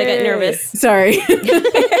pause. I got nervous. Sorry.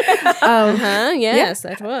 Yes,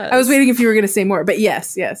 that was. I was waiting if you were going to say more, but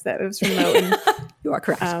yes, that was from Lo. And, You are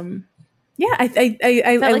correct. yeah, I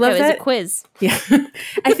Felt like love it was that. a quiz. Yeah.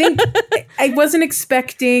 I think I wasn't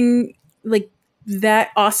expecting like that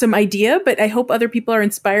awesome idea, but I hope other people are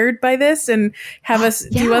inspired by this and have us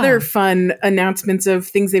do other fun announcements of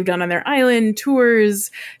things they've done on their island, tours,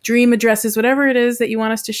 dream addresses, whatever it is that you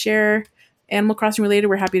want us to share. Animal Crossing related,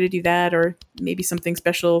 we're happy to do that, or maybe something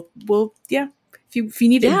special. Well, yeah. If you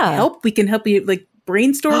need help, we can help you like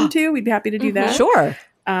brainstorm too. We'd be happy to do that. Sure.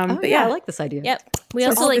 But I like this idea. Yep. We So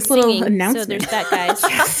also all like this little singing, so announcement. there's that, guys.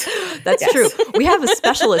 That's true. We have a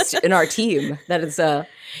specialist in our team that is Yeah,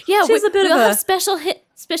 she's we, a bit we of all a have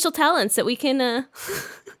special talents that we can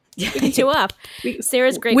we can show off.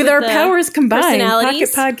 Sarah's great with our the powers combined,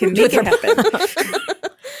 personalities. Pocket Pod can make it happen.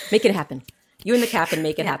 make it happen. You and the captain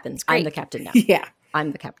make it happen. I'm the captain now. Yeah,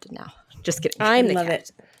 I'm the captain now. Just kidding. I'm the love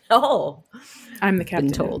captain. it. Oh, I'm the captain.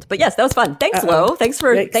 been told. But yes, that was fun. Thanks, Lo.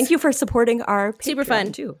 Thank you for supporting our Super Patreon,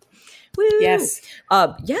 fun. too. Woo. Yes.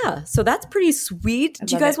 Yeah. So that's pretty sweet.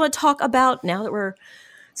 Do you love guys it. want to talk about, now that we're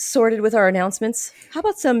sorted with our announcements, how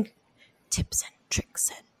about some tips and tricks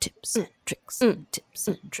and tips and tricks and tips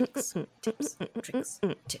and tricks, tips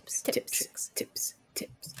and tricks, tips,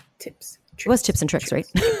 Tips. It was tips and tricks, right?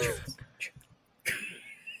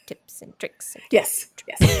 Tips and tricks. Yes.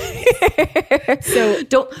 So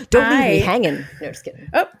don't leave me hanging. No, just kidding.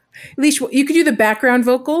 oh, Leash, you could do the background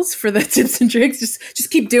vocals for the tips and tricks.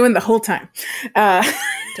 Just keep doing the whole time.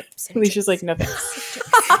 Leash is like, no thanks.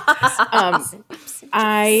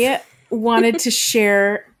 I wanted to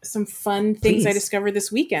share some fun things I Please. discovered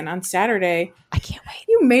this weekend on Saturday. I can't wait.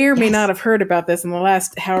 You may or may not have heard about this in the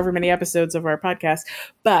last however many episodes of our podcast,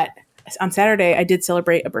 but on Saturday I did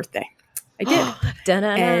celebrate a birthday. I did.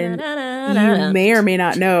 And you may or may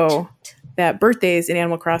not know that birthdays in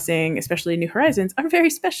Animal Crossing, especially New Horizons, are very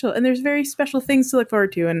special, and there's very special things to look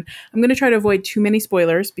forward to. And I'm going to try to avoid too many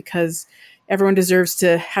spoilers because everyone deserves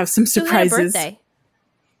to have some surprises. Who had a birthday?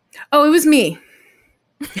 Oh, it was me.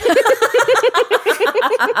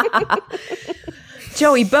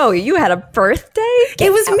 Joey Bowie, you had a birthday?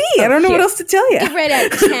 It was me. I don't know what else to tell you. Get right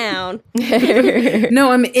out of town.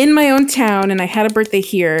 No, I'm in my own town, and I had a birthday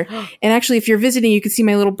here. And actually, if you're visiting, you can see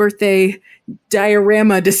my little birthday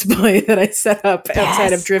diorama display that I set up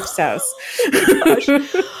outside of Drift's house.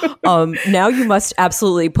 Now you must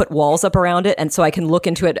absolutely put walls up around it, and so I can look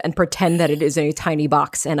into it and pretend that it is a tiny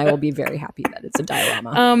box, and I will be very happy that it's a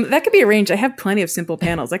diorama. That could be arranged. I have plenty of simple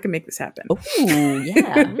panels. I can make this happen. Ooh,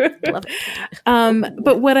 yeah. Love it.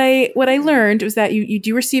 But what I learned was that you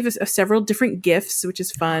do receive several different gifts, which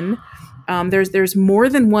is fun. There's more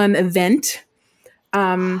than one event.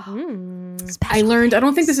 I learned, I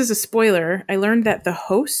don't think this is a spoiler, I learned that the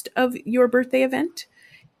host of your birthday event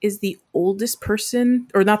is the oldest person,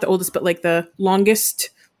 or not the oldest, but like the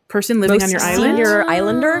longest person living on your island. Senior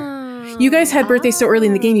islander? You guys had birthdays so early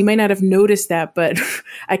in the game, you might not have noticed that, but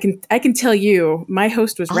I can tell you, my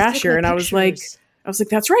host was Rasher, and I was like,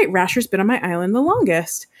 that's right, Rasher's been on my island the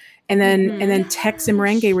longest. And then Tex and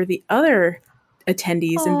Merengue were the other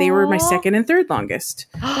attendees, and they were my second and third longest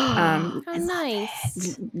How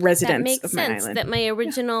nice. residents That makes of my sense island. that my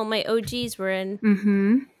OGs were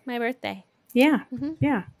in my birthday. Yeah.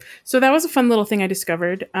 Yeah. So that was a fun little thing I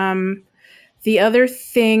discovered. The other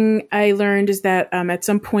thing I learned is that at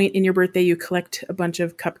some point in your birthday, you collect a bunch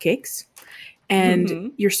of cupcakes,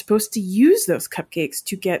 and you're supposed to use those cupcakes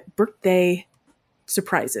to get birthday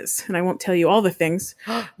surprises. And I won't tell you all the things,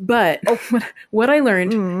 but what I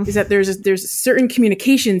learned is that there's certain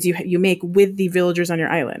communications you make with the villagers on your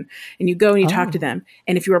island, and you go and you talk to them.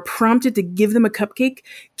 And if you are prompted to give them a cupcake,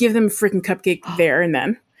 give them a freaking cupcake there and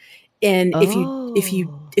then. And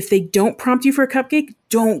if they don't prompt you for a cupcake,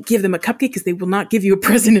 don't give them a cupcake, because they will not give you a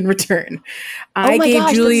present in return. I gave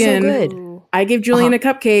Julian a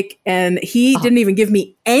cupcake, and he didn't even give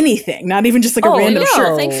me anything, not even just like a random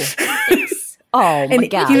shirt. Thanks. Oh my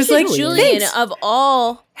God. He was like, Julian, thanks. of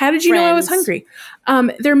all How did you know I was hungry?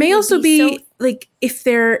 There may also be like, if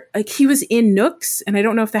they're like, he was in Nooks, and I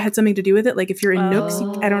don't know if that had something to do with it. Like, if you're in Nooks,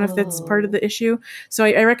 I don't know if that's part of the issue. So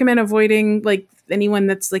I recommend avoiding like anyone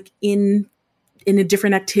that's like in a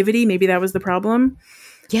different activity. Maybe that was the problem.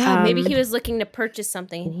 Yeah, maybe he was looking to purchase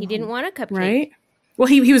something and he didn't want a cupcake. Right. Well,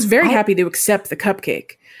 he was very happy to accept the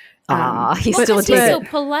cupcake. He's Well, still he's so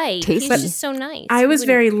polite. He's just so nice. I was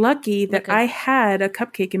very lucky that I had a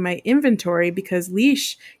cupcake in my inventory, because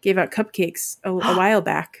Leash gave out cupcakes a while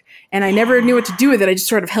back, and I never knew what to do with it. I just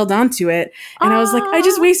sort of held on to it, and I was like, I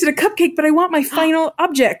just wasted a cupcake, but I want my final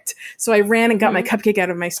object. So I ran and got my cupcake out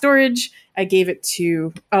of my storage. I gave it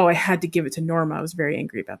to, I had to give it to Norma. I was very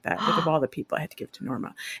angry about that. Like, of all the people, I had to give it to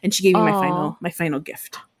Norma, and she gave me my final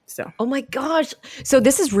gift. So, oh my gosh. So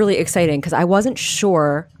this is really exciting, because I wasn't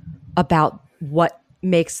sure about what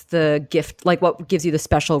makes the gift, like what gives you the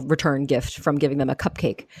special return gift from giving them a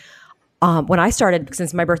cupcake. When I started,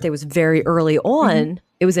 since my birthday was very early on,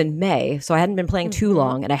 it was in May, so I hadn't been playing too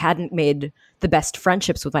long, and I hadn't made the best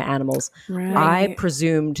friendships with my animals. Right. I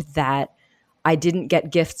presumed that I didn't get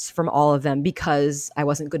gifts from all of them because I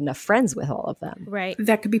wasn't good enough friends with all of them. Right.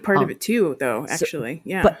 That could be part of it too, though, actually.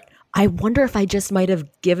 Yeah. But I wonder if I just might have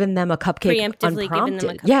given them a cupcake Preemptively unprompted. given them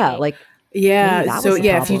a cupcake. Yeah, like yeah. So was the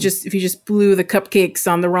if you problem. just blew the cupcakes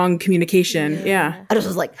on the wrong communication. Yeah. I just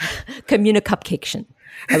was like, communicupcation.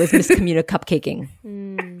 I was miscommunicupcaking.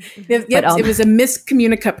 Yep. But, It was a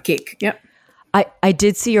miscommunicupcake. Yep. I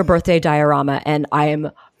did see your birthday diorama, and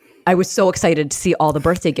I was so excited to see all the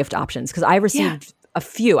birthday gift options, because I received a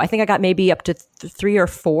few. I think I got maybe up to 3 or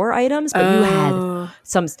 4 items, but you had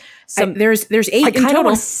some. There's 8 in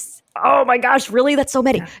total. Oh my gosh, really? That's so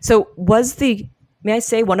many. Yeah. So may I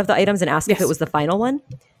say one of the items and ask if it was the final one?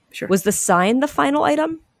 Sure. Was the sign the final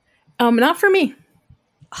item? Not for me.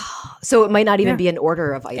 So it might not even be an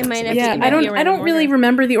order of items. It might I don't really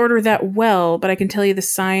remember the order that well, but I can tell you the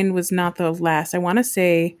sign was not the last. I want to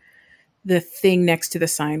say the thing next to the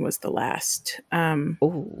sign was the last.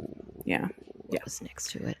 Yeah. What was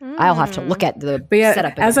next to it? I'll have to look at the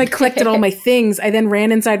setup. As I collected all my things, I then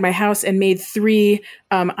ran inside my house and made 3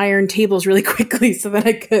 iron tables really quickly, so that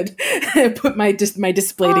I could put my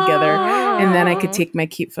display together, and then I could take my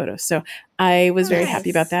cute photos. So I was very happy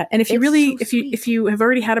about that. And if you have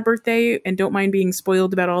already had a birthday and don't mind being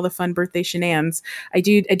spoiled about all the fun birthday shenanigans, I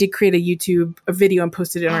did create a video and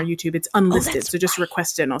posted it on our YouTube. It's unlisted, so just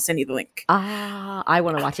request it and I'll send you the link. I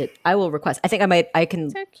want to watch it. I will request. I think I can.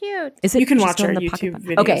 So cute. Is it you can just watch on our the YouTube Pocket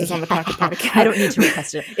videos. Okay. It's on the PocketPod account. I don't need to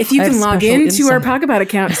request it. If you I have can log special into our insight. PocketPod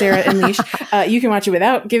account, Sarah and Leash, you can watch it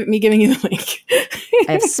without me giving you the link.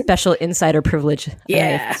 I have special insider privilege. I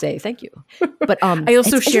have to say thank you. But I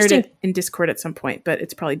also it's shared interesting. it in Discord at some point, but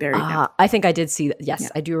it's probably buried now. I think I did see that. Yes,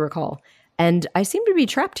 I do recall. And I seem to be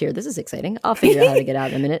trapped here. This is exciting. I'll figure out how to get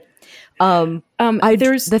out in a minute.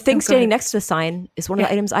 There's the thing go standing ahead. next to the sign is one of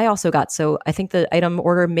the items I also got. So I think the item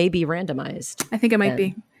order may be randomized. I think it might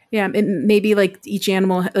be. Yeah, it maybe like each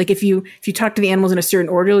animal. Like if you talk to the animals in a certain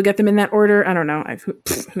order, you'll get them in that order. I don't know.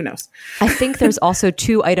 Who knows? I think there's also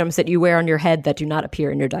 2 items that you wear on your head that do not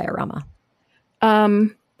appear in your diorama.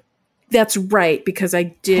 That's right, because I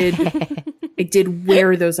did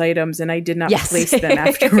wear those items and I did not Yes. place them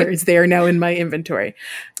afterwards. They are now in my inventory.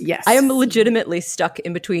 Yes, I am legitimately stuck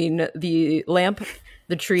in between the lamp,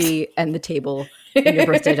 the tree, and the table in your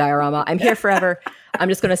birthday diorama. I'm here forever. I'm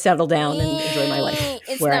just going to settle down and enjoy my life.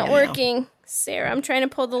 It's where I not am working. Sarah, I'm trying to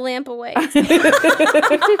pull the lamp away. Now.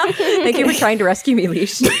 Thank you for trying to rescue me,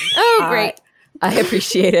 Leash. Oh, great. I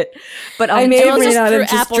appreciate it. But I may have Joel ran just out threw of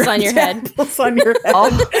just apples on your dropped head. apples on your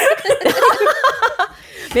head.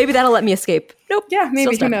 maybe that'll let me escape. Nope. Yeah, maybe.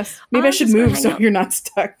 Still Who stuck. knows? Maybe I I'm should just gonna move hang so out. you're not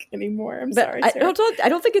stuck anymore. I'm But sorry, I Sarah.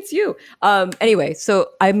 don't think it's you. Anyway, so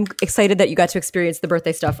I'm excited that you got to experience the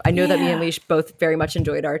birthday stuff. I know that me and Leash both very much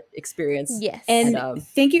enjoyed our experience. Yes. And And,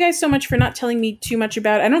 thank you guys so much for not telling me too much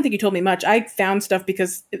about it. I don't think you told me much. I found stuff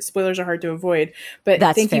because spoilers are hard to avoid. But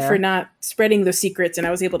That's thank you fair. for not spreading those secrets. And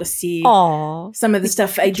I was able to see Aw. some of the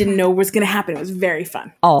stuff I didn't know was going to happen. It was very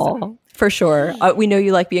fun. Aw. For sure. We know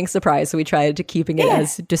you like being surprised, so we tried to keeping it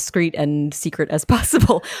as discreet and secret as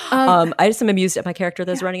possible. I just am amused at my character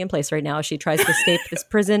that's running in place right now. She tries to escape this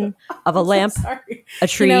prison of a lamp, Sorry. a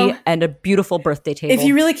tree, You know, and a beautiful birthday table. if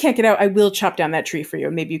you really can't get out, I will chop down that tree for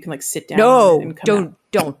you. Maybe you can like sit down. no, and come out.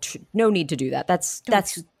 don't. No need to do that. That's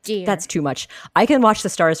you dare. that's too much. I can watch the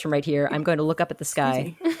stars from right here. I'm going to look up at the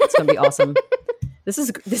sky. It's going to be awesome. This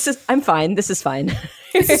is. I'm fine. This is fine.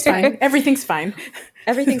 This is fine. Everything's fine.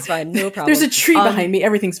 Everything's fine. No problem. There's a tree behind me.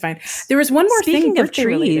 Everything's fine. There was one more Speaking thing of birthday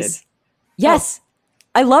related. trees, yes,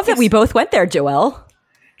 I love that we both went there, Joelle.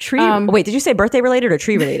 Tree. Wait, did you say birthday related or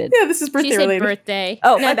tree related? Yeah, this is birthday She said related. birthday.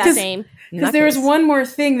 Oh, not my the bad. same. Because there is one more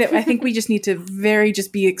thing that I think we just need to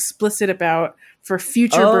just be explicit about for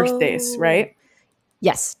future birthdays, right?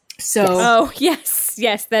 Yes. So, Oh,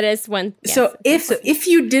 yes, that is one. Yes. so if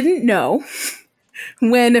you didn't know,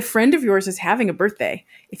 when a friend of yours is having a birthday,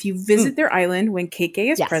 if you visit their island when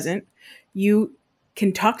KK is Yes. present, you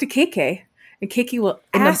can talk to KK, and KK will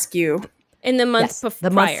ask you. in the month Yes, before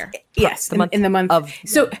the month- prior. Yes, the month in the month of-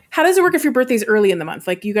 So, how does it work if your birthday's early in the month?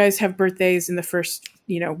 Like you guys have birthdays in the first,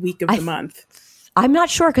 week of the month. I'm not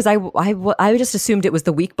sure because I just assumed it was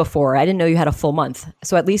the week before. I didn't know you had a full month.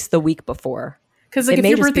 So at least the week before. Because like It if may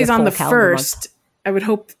your just be a birthday's on full the calendar month. first, I would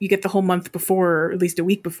hope you get the whole month before, or at least a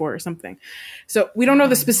week before, or something. So we don't know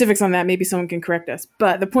the specifics on that. Maybe someone can correct us.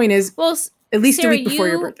 But the point is, Well, at least Sarah, a week before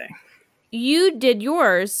your birthday. You did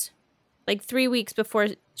yours like 3 weeks before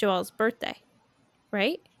Joelle's birthday,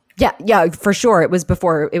 right? Yeah, for sure. It was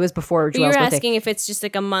before But Joelle's you're birthday. asking if it's just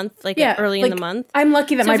like a month, like Yeah, early like, in the month. I'm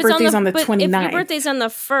lucky that So my if it's birthday's on the but 29th. If your birthday's on the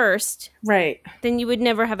 1st, Right. then you would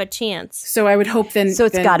never have a chance. So I would hope then. So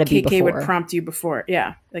it's then gotta be KK would before. prompt you before.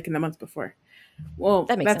 Yeah, like in the month before. Well,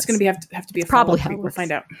 That makes that's sense. going to have to be a probably follow-up how it week. We'll works.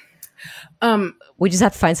 find out. We just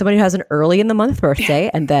have to find somebody who has an early in the month birthday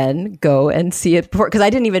and then go and see it before. Because I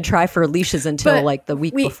didn't even try for leashes until But like the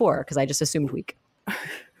week we- before because I just assumed week.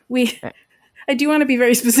 I do want to be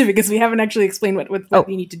very specific because we haven't actually explained what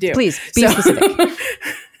you need to do. Please be So- specific.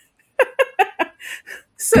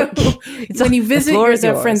 So when you visit floor your is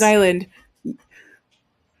yours. friend's island,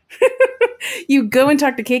 you go and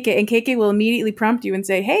talk to KK, and KK will immediately prompt you and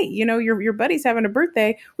say, "Hey, your buddy's having a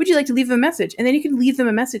birthday. Would you like to leave them a message?" And then you can leave them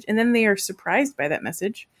a message, and then they are surprised by that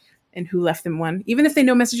message and who left them one. Even if they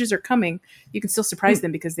know messages are coming, you can still surprise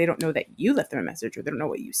them because they don't know that you left them a message or they don't know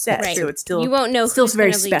what you said. Right. So it's still You won't know still who's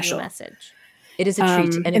very gonna leave you a special. message. It is a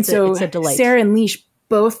treat and it's so a delight. Sarah and Leash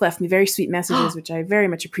both left me very sweet messages, which I very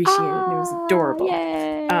much appreciate. And it was adorable.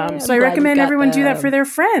 Yay. So I'm I glad recommend we got everyone do that them. for their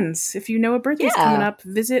friends. If you know a birthday's Yeah. coming up,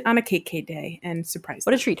 visit on a KK day and surprise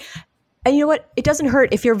What them. a treat. And you know what? It doesn't hurt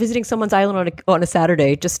if you're visiting someone's island on a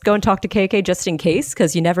Saturday. Just go and talk to KK just in case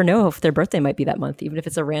because you never know if their birthday might be that month, even if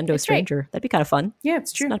it's a rando stranger. That'd be kind of fun. Yeah,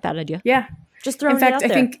 it's true. It's not a bad idea. Yeah. Just throwing In fact,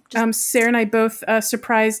 it out I think Sarah and I both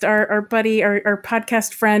surprised our buddy, our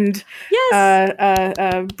podcast friend,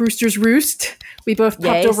 Brewster's Roost. We both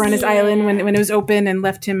popped over on his island when it was open and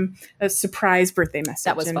left him a surprise birthday message.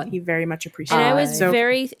 That was and fun. He very much appreciated And it.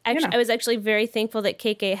 I was I was actually very thankful that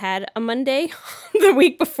KK had a Monday the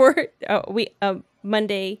week before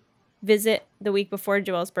Monday visit the week before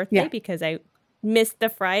Joelle's birthday because I missed the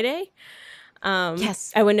Friday.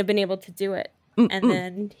 Yes, I wouldn't have been able to do it. And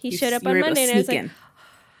then he showed up on Monday, and I was like,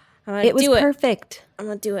 it was perfect. I'm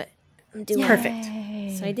gonna do it. I'm doing Perfect.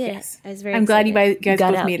 it. So I did it. I was very I'm glad excited. you guys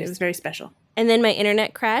both made it. It was very special. And then my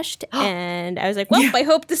internet crashed, and I was like, well, I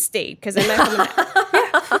hope this stayed because I'm not coming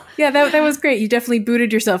back. Yeah, that was great. You definitely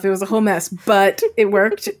booted yourself. It was a whole mess, but it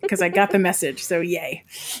worked because I got the message. So yay.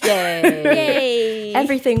 Yay.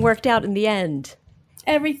 Everything worked out in the end.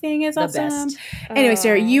 Everything is awesome. Best. Anyway,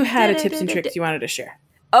 Sarah, you had a tips and tricks you wanted to share.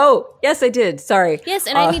 Oh, yes, I did. Sorry. Yes,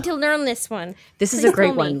 and I need to learn this one. This is a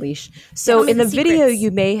great one, Leash. So in the video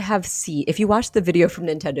you may have seen, if you watched the video from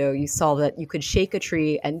Nintendo, you saw that you could shake a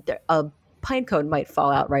tree and a pine cone might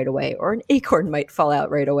fall out right away, or an acorn might fall out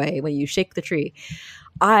right away when you shake the tree.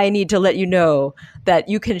 I need to let you know that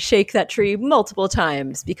you can shake that tree multiple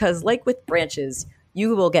times because, like with branches,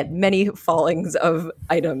 you will get many fallings of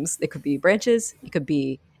items. It could be branches, it could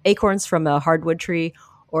be acorns from a hardwood tree,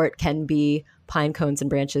 or it can be pine cones and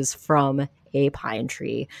branches from a pine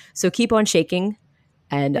tree. So keep on shaking,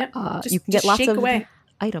 and you can get lots of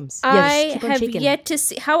items. I have yet to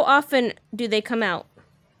see. How often do they come out?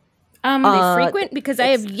 Are they frequent? Because I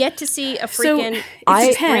have yet to see a freaking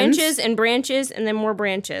branches and then more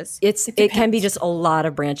branches. It can be just a lot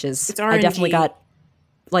of branches. It's RNG. I definitely got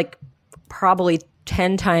like probably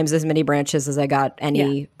 10 times as many branches as I got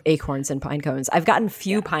any acorns and pine cones. I've gotten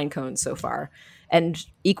few pine cones so far, and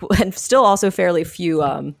still also fairly few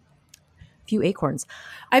acorns.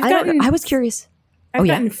 I was curious. I've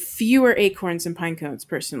gotten fewer acorns than pine cones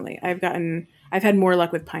personally. I've had more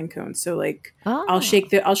luck with pine cones. So like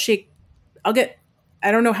I'll get, I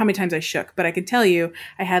don't know how many times I shook, but I can tell you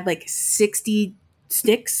I had like 60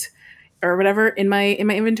 sticks or whatever in my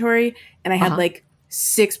inventory, and I had like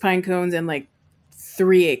 6 pine cones and like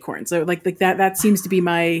 3 acorns. So like that seems to be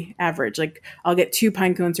my average. Like I'll get 2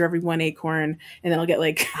 pine cones for every 1 acorn, and then I'll get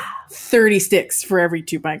like 30 sticks for every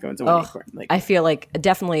 2 pine cones and 1 acorn. Like I feel like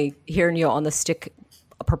definitely hearing you on the stick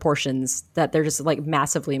proportions that they're just like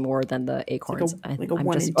massively more than the acorns. Like a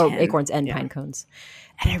 1 in 10. Acorns and pine cones.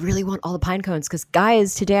 And I really want all the pine cones because,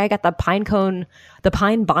 guys, today I got the pine bonsai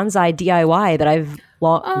DIY that I've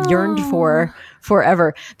yearned for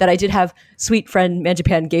forever. That I did have. Sweet friend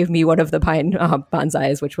Manjapan gave me one of the pine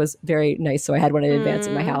bonsais, which was very nice. So I had one in advance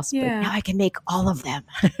in my house. But now I can make all of them.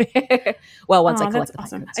 Well, once I collect the pine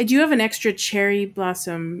cones. I do have an extra cherry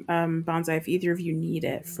blossom bonsai if either of you need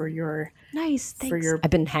it for your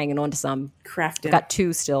I've been hanging on to some. Crafting. I've got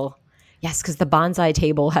 2 still. Yes, because the bonsai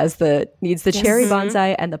table needs the cherry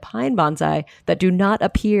bonsai and the pine bonsai that do not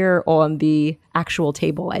appear on the actual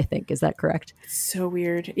table, I think. Is that correct? So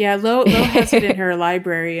weird. Yeah, Lo has it in her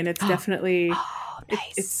library, and it's definitely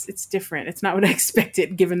nice. It's different. It's not what I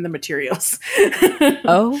expected given the materials.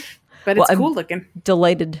 But it's cool looking.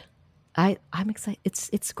 Delighted. I'm excited.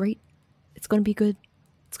 It's great. It's going to be good.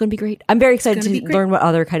 It's going to be great. I'm very excited to learn what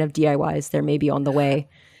other kind of DIYs there may be on the way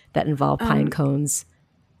that involve pine cones.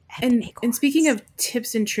 And speaking of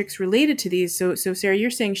tips and tricks related to these, so Sarah, you're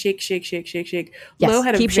saying shake, shake, shake, shake, shake. Yes, Lo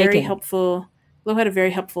had keep shaking. Lo had a very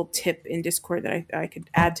helpful tip in Discord that I could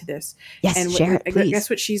add to this. Yes, and share it, please. I guess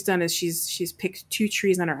what she's done is she's picked 2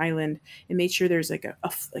 trees on her island and made sure there's like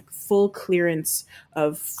a full clearance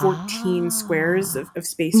of 14 squares of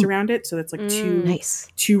space around it. So that's like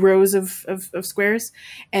 2 rows of squares,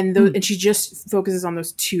 and she just focuses on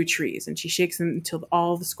those 2 trees, and she shakes them until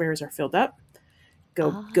all the squares are filled up.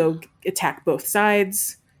 Go attack both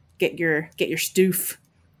sides, get your stoof,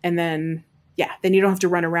 and then you don't have to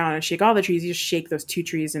run around and shake all the trees. You just shake those 2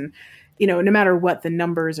 trees, and no matter what, the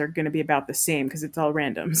numbers are going to be about the same because it's all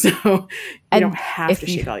random. So you don't have to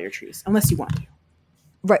shake all your trees unless you want to.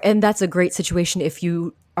 Right, and that's a great situation if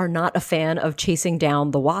you are not a fan of chasing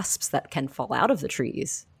down the wasps that can fall out of the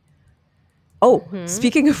trees.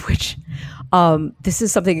 Speaking of which, this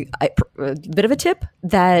is something, a bit of a tip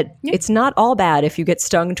that it's not all bad if you get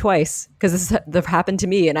stung twice, because this happened to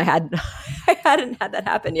me and I hadn't had that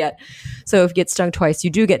happen yet. So if you get stung twice,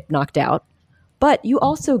 you do get knocked out, but you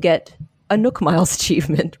also get a Nook Miles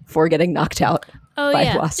achievement for getting knocked out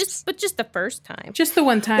by wasps. Just the first time. Just the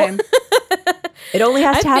one time. It only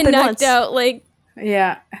has to happen once. I've been knocked out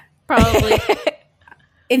Yeah. Probably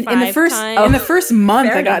in the first month,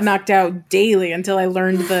 I got knocked out daily until I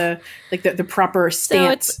learned the proper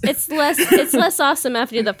stance. So it's less awesome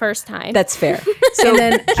after the first time. That's fair. So and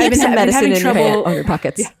then keep some medicine in your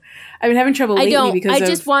pockets. Yeah. I've been having trouble lately because I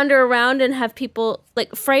just wander around and have people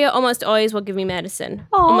like Freya almost always will give me medicine.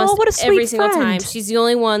 Oh, almost what a sweet every single friend. time. She's the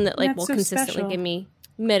only one that That's will so consistently special. give me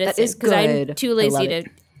medicine. That is because I'm good. too I love lazy it.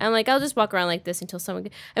 to. I'm like, I'll just walk around like this until someone.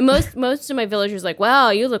 And most of my villagers are like, wow,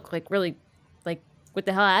 you look like really like what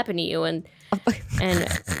the hell happened to you? And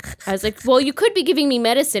I was like, well, you could be giving me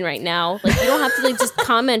medicine right now. Like you don't have to just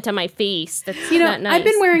comment on my face. That's not nice. I've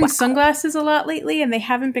been wearing sunglasses a lot lately, and they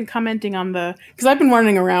haven't been commenting on because I've been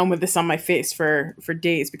running around with this on my face for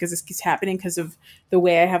days because this keeps happening because of the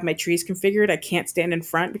way I have my trees configured. I can't stand in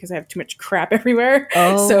front because I have too much crap everywhere.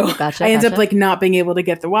 Oh, so gotcha, I end up like not being able to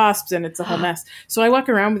get the wasps, and it's a whole mess. So I walk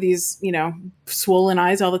around with these, swollen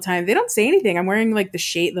eyes all the time. They don't say anything. I'm wearing like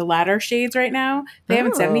the ladder shades right now. They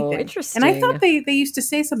haven't said anything. Interesting. And I thought they used to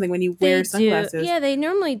say something when you wear sunglasses. Yeah, they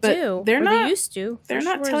normally But do. they're not. They used to. They're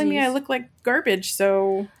not telling me I look like garbage,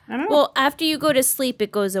 so I don't know. Well, after you go to sleep,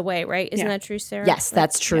 it goes away, right? Isn't that true, Sarah? Yes,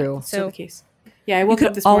 that's true. Yeah, still the case. Yeah, I woke could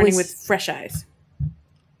up this morning always- with fresh eyes.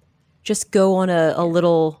 Just go on a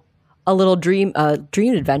little dream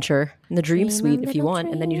adventure in the dream suite if you want,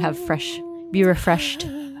 and then you'd have be refreshed.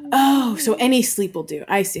 Oh, so any sleep will do.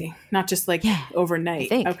 I see. Not just like overnight. I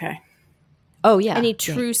think. Okay. Oh yeah, Any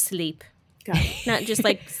true sleep. Got it. Not just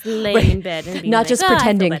like laying in bed and being not like, just "Ah, I feel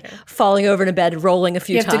pretending, better." falling over in a bed, rolling a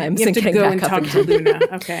few times, you have and to getting go back and up talk again. to Luna.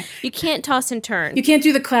 Okay. You can't toss and turn. You can't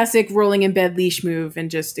do the classic rolling in bed leash move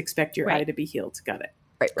and just expect your eye to be healed. Got it.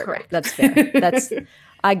 Right. Correct. That's fair.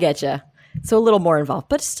 I get you. So a little more involved,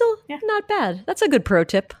 but still not bad. That's a good pro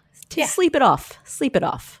tip. Sleep it off. Sleep it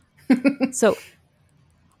off. So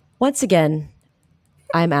once again,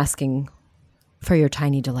 I'm asking for your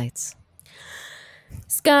tiny delights.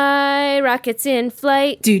 Sky rockets in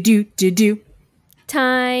flight. Do.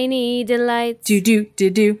 Tiny delights. Do.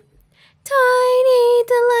 Tiny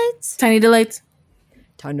delights. Tiny delights.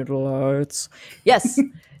 Tiny delights. Yes.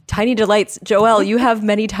 Tiny delights. Joelle, you have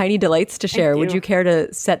many tiny delights to share. Would do. you care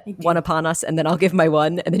to set one upon us, and then I'll give my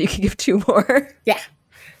one, and then you can give two more? Yeah.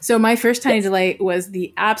 So my first tiny delight was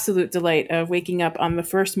the absolute delight of waking up on the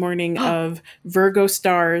first morning of Virgo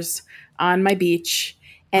stars on my beach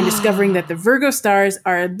and discovering that the Virgo stars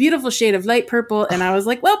are a beautiful shade of light purple. And I was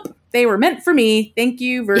like, well, they were meant for me. Thank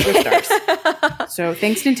you, Virgo stars. So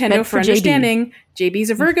thanks, Nintendo, Meant for for JB. understanding. JB's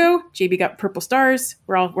a Virgo. JB got purple stars.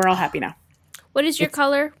 We're all happy now. What is your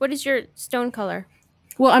color? What is your stone color?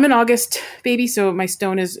 Well, I'm an August baby, so my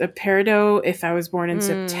stone is a peridot. If I was born in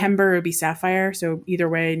September, it would be sapphire. So either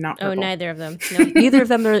way, not purple. Oh, neither of them. No. Neither of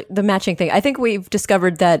them are the matching thing. I think we've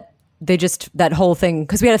discovered that that whole thing,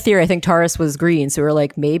 because we had a theory, I think Taurus was green, so we were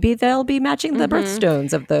like, maybe they'll be matching the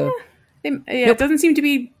birthstones of the... It doesn't seem to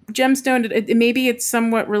be gemstone. Maybe it's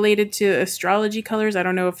somewhat related to astrology colors. I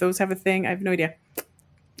don't know if those have a thing. I have no idea.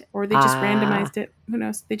 Or they just randomized it. Who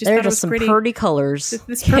knows? They just They're thought it was just some pretty. pretty colors.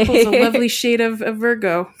 This purple is a lovely shade of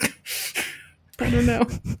Virgo. I don't know.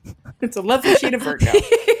 It's a lovely shade of Virgo.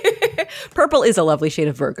 Purple is a lovely shade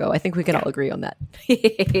of Virgo. I think we can all agree on that.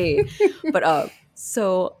 But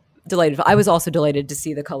so delighted. I was also delighted to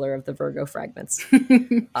see the color of the Virgo fragments.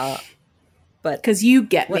 But Because you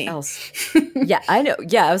get what me. else? Yeah, I know.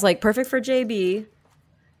 Yeah, I was like, perfect for JB.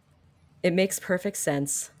 It makes perfect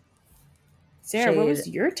sense. Sarah, what shade. was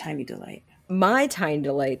your tiny delight? My tiny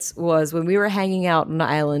delights was when we were hanging out on the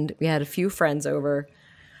island. We had a few friends over,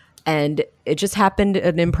 and it just happened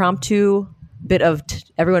an impromptu bit of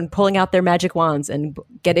everyone pulling out their magic wands and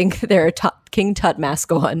getting their King Tut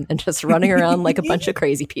mask on and just running around like a bunch of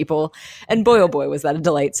crazy people. And boy, oh boy, was that a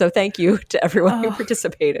delight. So thank you to everyone who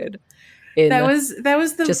participated in That was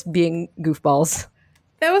the just being goofballs.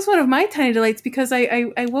 That was one of my tiny delights because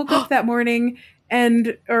I woke up that morning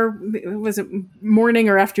or was it morning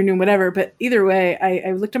or afternoon, whatever. But either way,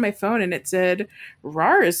 I looked at my phone and it said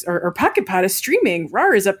RAR is or Pocket Pod is streaming.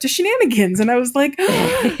 RAR is up to shenanigans, and I was like,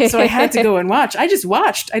 so I had to go and watch. I just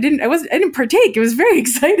watched. I didn't partake. It was very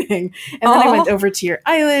exciting. And then I went over to your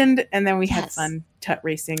island, and then we had fun tut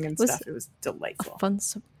racing and stuff. It was delightful.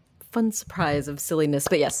 Fun surprise of silliness.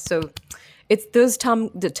 But yes, so it's those Tom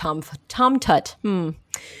Tut.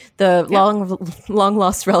 The long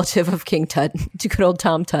lost relative of King Tut, good old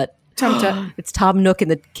Tom Tut. Tom Tut. It's Tom Nook in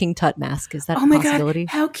the King Tut mask. Is that a possibility?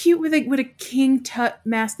 God. How cute would a King Tut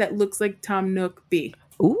mask that looks like Tom Nook be?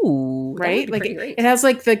 Ooh, right? Like it has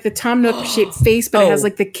like the Tom Nook shaped face, but it has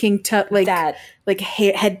like the King Tut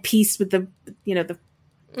headpiece with the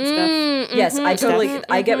Yes, I totally.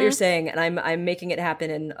 I get what you're saying, and I'm making it happen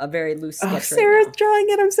in a very loose sketch. Sarah's drawing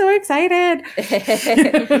it. I'm so excited.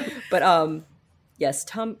 But yes,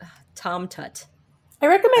 Tom Tut. I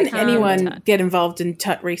recommend anyone get involved in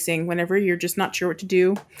tut racing whenever you're just not sure what to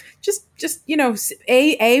do. Just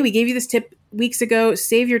we gave you this tip weeks ago.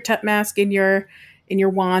 Save your tut mask in your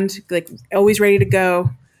wand, like always ready to go.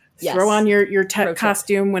 Yes. Throw on your tut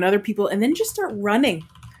costume when other people, and then just start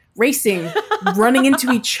racing, running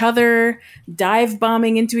into each other, dive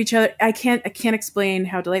bombing into each other. I can't explain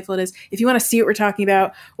how delightful it is. If you want to see what we're talking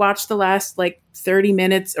about, watch the last 30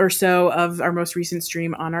 minutes or so of our most recent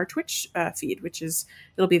stream on our Twitch feed,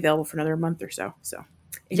 it'll be available for another month or so. So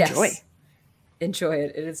enjoy. Yes. Enjoy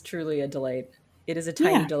it. It is truly a delight. It is a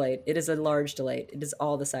tiny delight. It is a large delight. It is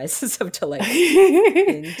all the sizes of delight.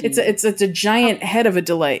 It's a giant head of a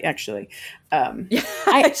delight, actually.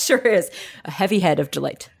 It sure is. A heavy head of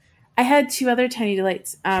delight. I had two other tiny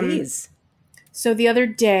delights. Please. So the other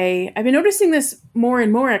day, I've been noticing this more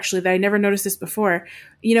and more, actually, that I never noticed this before.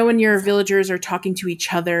 You know, when your villagers are talking to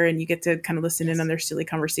each other and you get to kind of listen in on their silly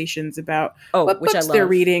conversations about what books they're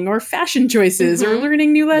reading or fashion choices or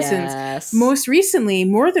learning new lessons. Yes. Most recently,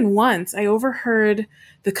 more than once, I overheard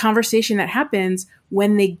the conversation that happens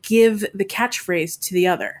when they give the catchphrase to the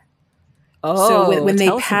other. So when they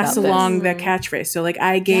pass along the catchphrase. So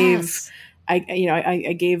I gave...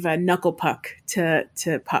 I gave a Knuckle Puck to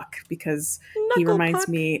Puck because he reminds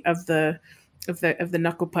me of the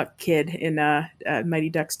Knuckle Puck kid in Mighty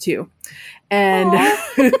Ducks 2, and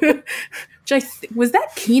was that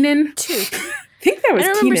Keenan? 2. I think that was. I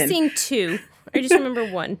don't Keenan. remember seeing 2. I just remember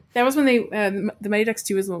 1. That was when they the Mighty Ducks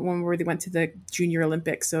 2 was the one where they went to the Junior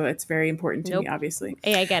Olympics, so it's very important to me, obviously.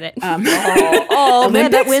 Hey, I get it. Man,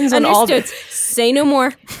 that wins on all. Say no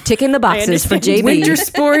more. Ticking the boxes for JB. Winter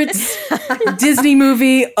sports, Disney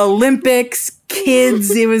movie, Olympics,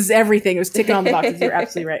 kids. It was everything. It was ticking on the boxes. You're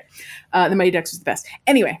absolutely right. The Mighty Ducks was the best.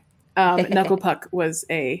 Anyway, Knuckle Puck was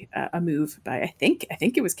a move by I think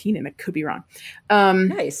it was Keenan. I could be wrong.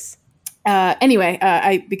 Nice.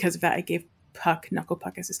 Anyway, because of that, I gave Knuckle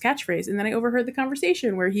Puck as his catchphrase, and then I overheard the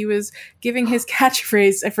conversation where he was giving his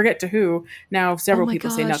catchphrase. I forget to who. Now several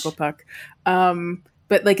people say Knuckle Puck.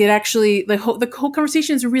 But it actually the whole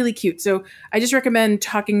conversation is really cute. So I just recommend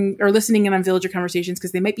talking or listening in on villager conversations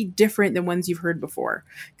because they might be different than ones you've heard before.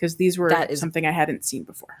 Because these were something I hadn't seen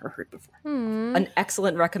before or heard before. An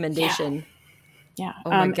excellent recommendation. Yeah.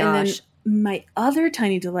 Oh my gosh. And then my other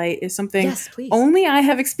tiny delight is something only I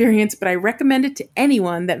have experienced, but I recommend it to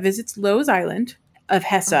anyone that visits Lowe's Island of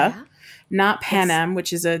Hessa. Not Panam,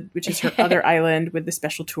 which is her other island with the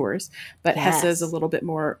special tours, but Hessa is a little bit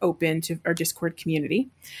more open to our Discord community.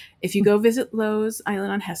 If you go visit Lowe's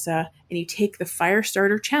Island on Hessa and you take the Fire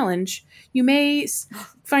Starter Challenge, you may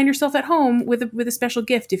find yourself at home with a special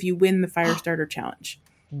gift if you win the Fire Starter Challenge.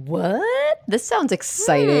 What? This sounds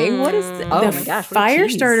exciting. What is this? Oh my gosh. Fire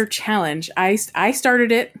Starter Challenge. I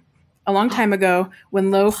started it a long time ago when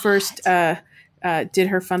Lo first did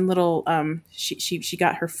her fun little she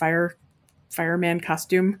got her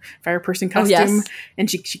fireperson costume, and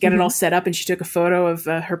she got it all set up, and she took a photo of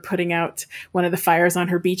her putting out one of the fires on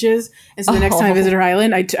her beaches. And so the next time I visit her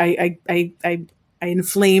island, I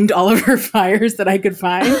inflamed all of her fires that I could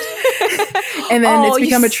find. And then it's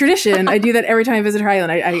become a tradition. I do that every time I visit her island.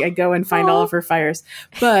 I go and find all of her fires.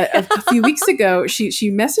 But a few weeks ago, she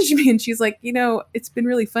messaged me and she's like, it's been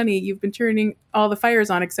really funny. You've been turning all the fires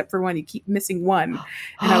on except for one. You keep missing one.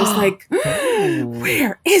 And I was like,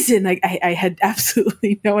 where is it? And I had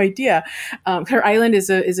absolutely no idea. Her island is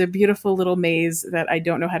a beautiful little maze that I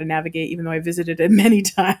don't know how to navigate, even though I visited it many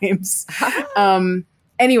times.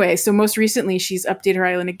 Anyway, so most recently she's updated her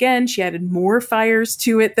island again. She added more fires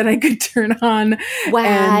to it that I could turn on. What?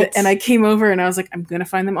 And I came over and I was like, I'm going to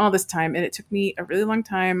find them all this time. And it took me a really long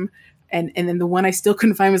time. And then the one I still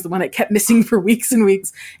couldn't find was the one I kept missing for weeks and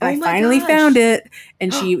weeks. And I finally found it.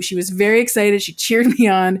 And she was very excited. She cheered me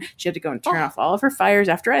on. She had to go and turn off all of her fires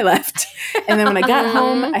after I left. And then when I got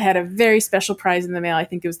home, I had a very special prize in the mail. I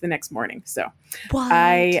think it was the next morning. So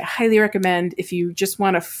I highly recommend, if you just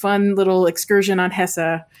want a fun little excursion on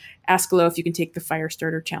Hessa, ask Lo if you can take the Fire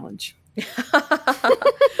Starter Challenge.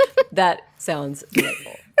 That sounds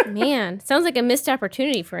delightful. Man, sounds like a missed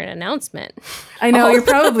opportunity for an announcement. I know, you're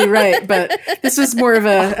probably right, but this was more of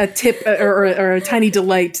a tip or a tiny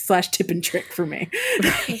delight / tip and trick for me.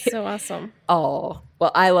 That's so awesome. Oh,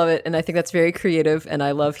 well, I love it. And I think that's very creative. And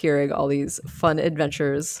I love hearing all these fun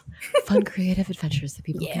creative adventures that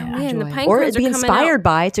people can enjoy. Or be inspired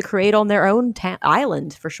by to create on their own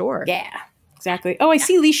island, for sure. Yeah. Exactly. Oh, I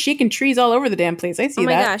see Lee shaking trees all over the damn place. I see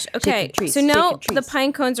that. Oh my gosh. Okay. So now the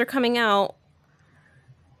pine cones are coming out.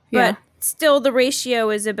 Yeah. But still, the ratio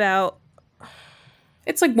is about...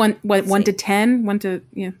 It's like 1 to 10, 1 to,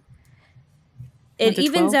 yeah. It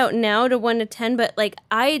evens out now to 1 to 10, but like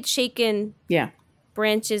I had shaken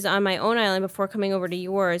branches on my own island before coming over to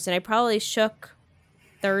yours, and I probably shook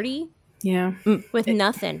 30 with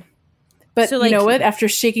nothing. But so, like, you know what? After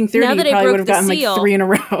shaking 30, you probably would have gotten like 3 in a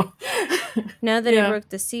row. Now that I broke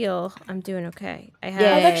the seal, I'm doing okay. I've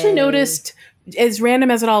actually noticed, as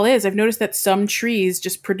random as it all is, I've noticed that some trees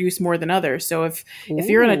just produce more than others. So if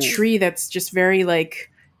you're in a tree that's just very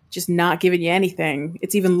like, just not giving you anything,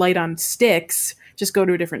 it's even light on sticks, just go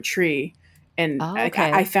to a different tree. And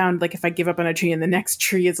I found like if I give up on a tree and the next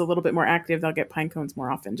tree is a little bit more active, they'll get pine cones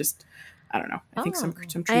more often. Just, I don't know. I think some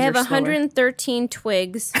trees are slower. I have 113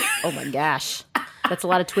 twigs. Oh my gosh. That's a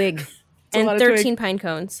lot of twig. And 13 pine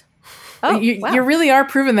cones. Oh, you really are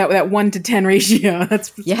proving that 1 to 10 ratio.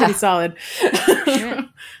 That's pretty solid.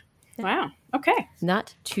 Wow. Okay.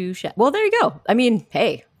 Not too shabby. Well, there you go. I mean,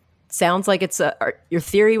 hey, sounds like it's your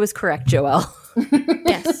theory was correct, Joelle.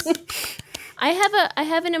 Yes. I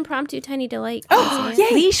have an impromptu tiny delight. Oh,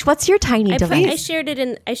 yay. Leash, what's your tiny delight? I shared it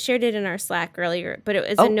in our Slack earlier, but it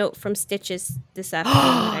was a note from Stitches this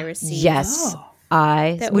afternoon that I received. Yes.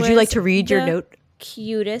 Would you like to read your note?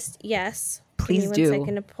 Cutest, yes. Please do. Give me 1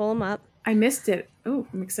 second to pull them up. I missed it. Oh,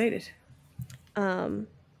 I'm excited.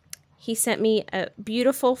 He sent me a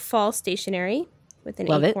beautiful fall stationery with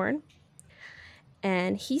an acorn.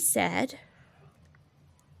 And he said,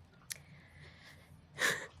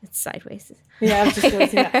 it's sideways. Yeah, I was just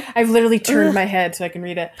noticing that. I've literally turned my head so I can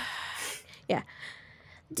read it. Yeah.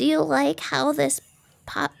 Do you like how this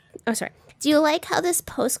Do you like how this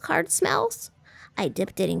postcard smells? I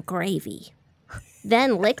dipped it in gravy.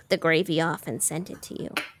 Then licked the gravy off and sent it to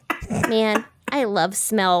you. Man, I love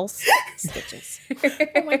smells. Stitches.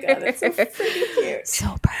 Oh my God, that's so freaking cute.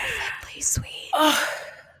 So perfectly sweet. Oh,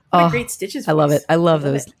 what a great Stitches voice. I love it. I love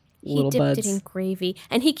those little buds. He dipped it in gravy.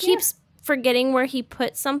 And he keeps forgetting where he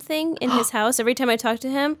put something in his house. Every time I talk to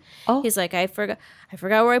him, he's like, I forgot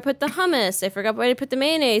where I put the hummus. I forgot where I put the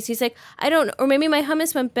mayonnaise. He's like, I don't, or maybe my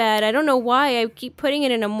hummus went bad. I don't know why. I keep putting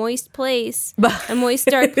it in a moist place, a moist,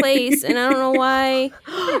 dark place, and I don't know why.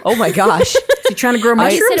 Oh my gosh. Is he trying to grow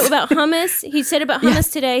mushrooms? He said it about hummus. He said about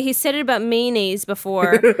hummus today. He said it about mayonnaise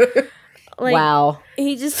before. Like, wow.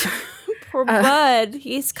 He just... Poor Bud.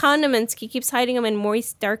 He's condiments. He keeps hiding them in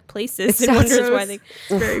moist, dark places. And wonders why they. It's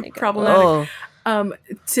very problematic.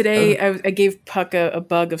 Today, I gave Puck a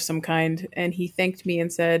bug of some kind, and he thanked me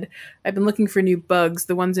and said, "I've been looking for new bugs.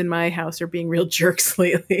 The ones in my house are being real jerks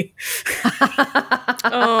lately."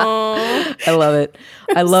 Oh, I love it.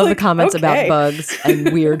 I love the comments about bugs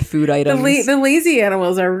and weird food items. The lazy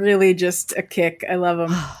animals are really just a kick. I love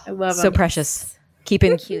them. I love them. So precious.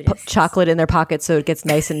 Keeping chocolate in their pockets so it gets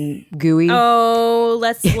nice and gooey. Oh,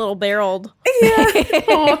 that's little Barreled. Yeah.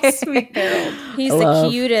 Oh, sweet Barreled. He's the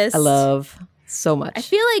cutest. I love so much. I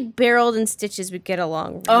feel like Barreled and Stitches would get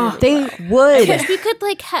along. Really they would. I wish we could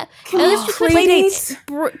like have. Play dates.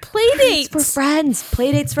 Play dates for friends.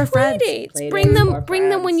 Play dates for friends. Bring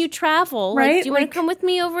them when you travel. Right? Like, do you want to come with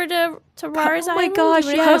me over to Rars Island? Oh my gosh,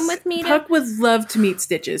 come with me Puck would love to meet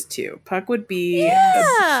Stitches too. Puck would be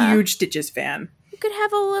a huge Stitches fan. Could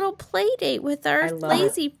have a little play date with our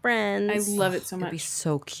lazy friends. I love it so much. It'd be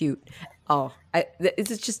so cute. Oh,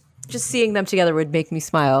 it's just seeing them together would make me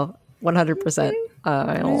smile 100%.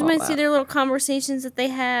 I just want to see their little conversations that they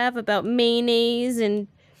have about mayonnaise and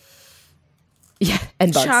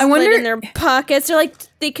and bugs. Chocolate in their pockets. They're like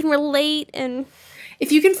they can relate. And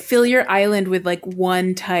if you can fill your island with like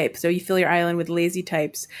one type, so you fill your island with lazy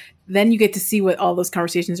types, then you get to see what all those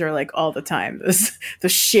conversations are like all the time. The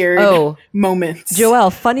shared moments.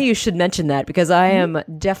 Joelle, funny you should mention that because I am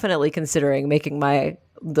definitely considering making my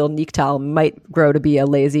little Niktal might grow to be a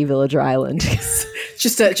lazy villager island.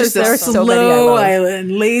 just a slow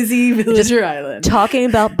island, lazy villager island. Talking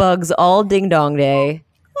about bugs all ding dong day.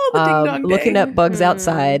 Looking at bugs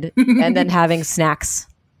outside and then having snacks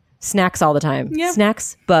all the time. Yep.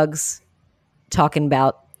 Snacks, bugs, talking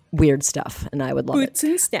about weird stuff, and I would love Boots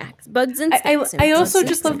and snacks. Bugs and snacks. I also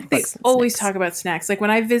just love that they always talk about snacks. Like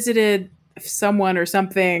when I visited someone or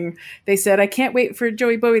something, they said, I can't wait for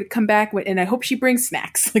Joey Bowie to come back, and I hope she brings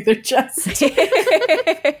snacks. Like they're just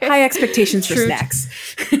high expectations for snacks.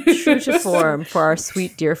 True to form for our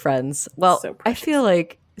sweet dear friends. Well, I feel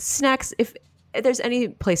like snacks, if there's any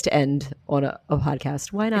place to end on a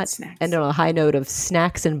podcast, why not end on a high note of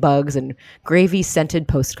snacks and bugs and gravy scented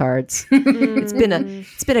postcards? It's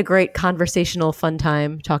been a great conversational fun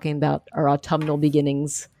time talking about our autumnal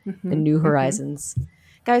beginnings and new horizons.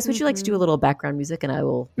 Guys, would you like to do a little background music and I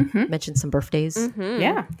will mention some birthdays?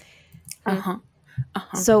 Yeah.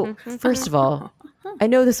 So, first of all, I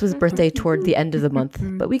know this was birthday toward the end of the month,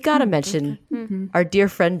 but we gotta mention our dear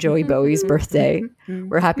friend Joey Bowie's birthday.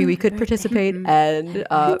 We're happy we could participate and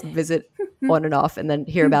visit on and off and then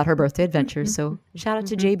hear about her birthday adventures. So shout out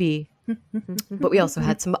to JB. But we also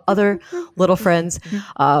had some other little friends.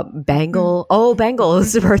 Bangle. Oh,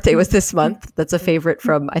 Bangle's birthday was this month. That's a favorite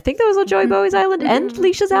from, I think that was on Joey Bowie's Island and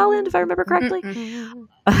Leisha's Island, if I remember correctly.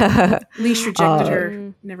 Leash rejected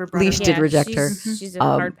her. Never brought Leash her. did reject her. She's a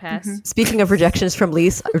hard pass. Speaking of rejections from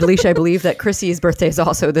Leash, I believe that Chrissy's birthday is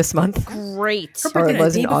also this month. Great. Her Or birthday it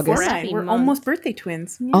was the in day before August. mine. We're almost birthday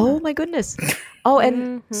twins. Yeah. Oh my goodness. Oh,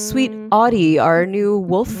 and sweet Audie, our new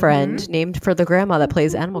wolf friend named for the grandma that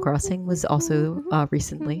plays Animal Crossing, was also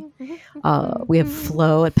recently. We have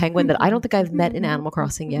Flo at Penguin that I don't think I've met in Animal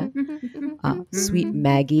Crossing yet. Sweet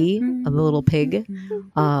Maggie, a little pig.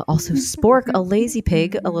 Also Spork, a lazy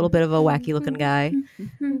pig, a little bit of a wacky looking guy.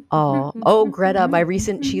 Oh, Greta,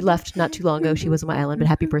 she left not too long ago. She was on my island, but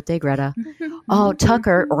happy birthday, Greta. Oh,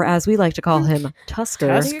 Tucker, or as we like to call him,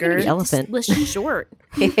 Tusker, the elephant. Listen short.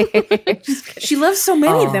 She loves so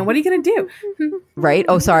many of them. What are you going to do? Right?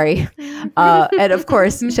 Oh, sorry. And of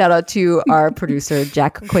course, shout out to our producer,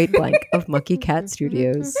 Jack Quaid Blank of Monkey Cat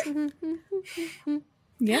Studios.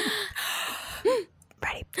 Yeah.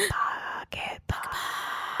 Ready? Pocket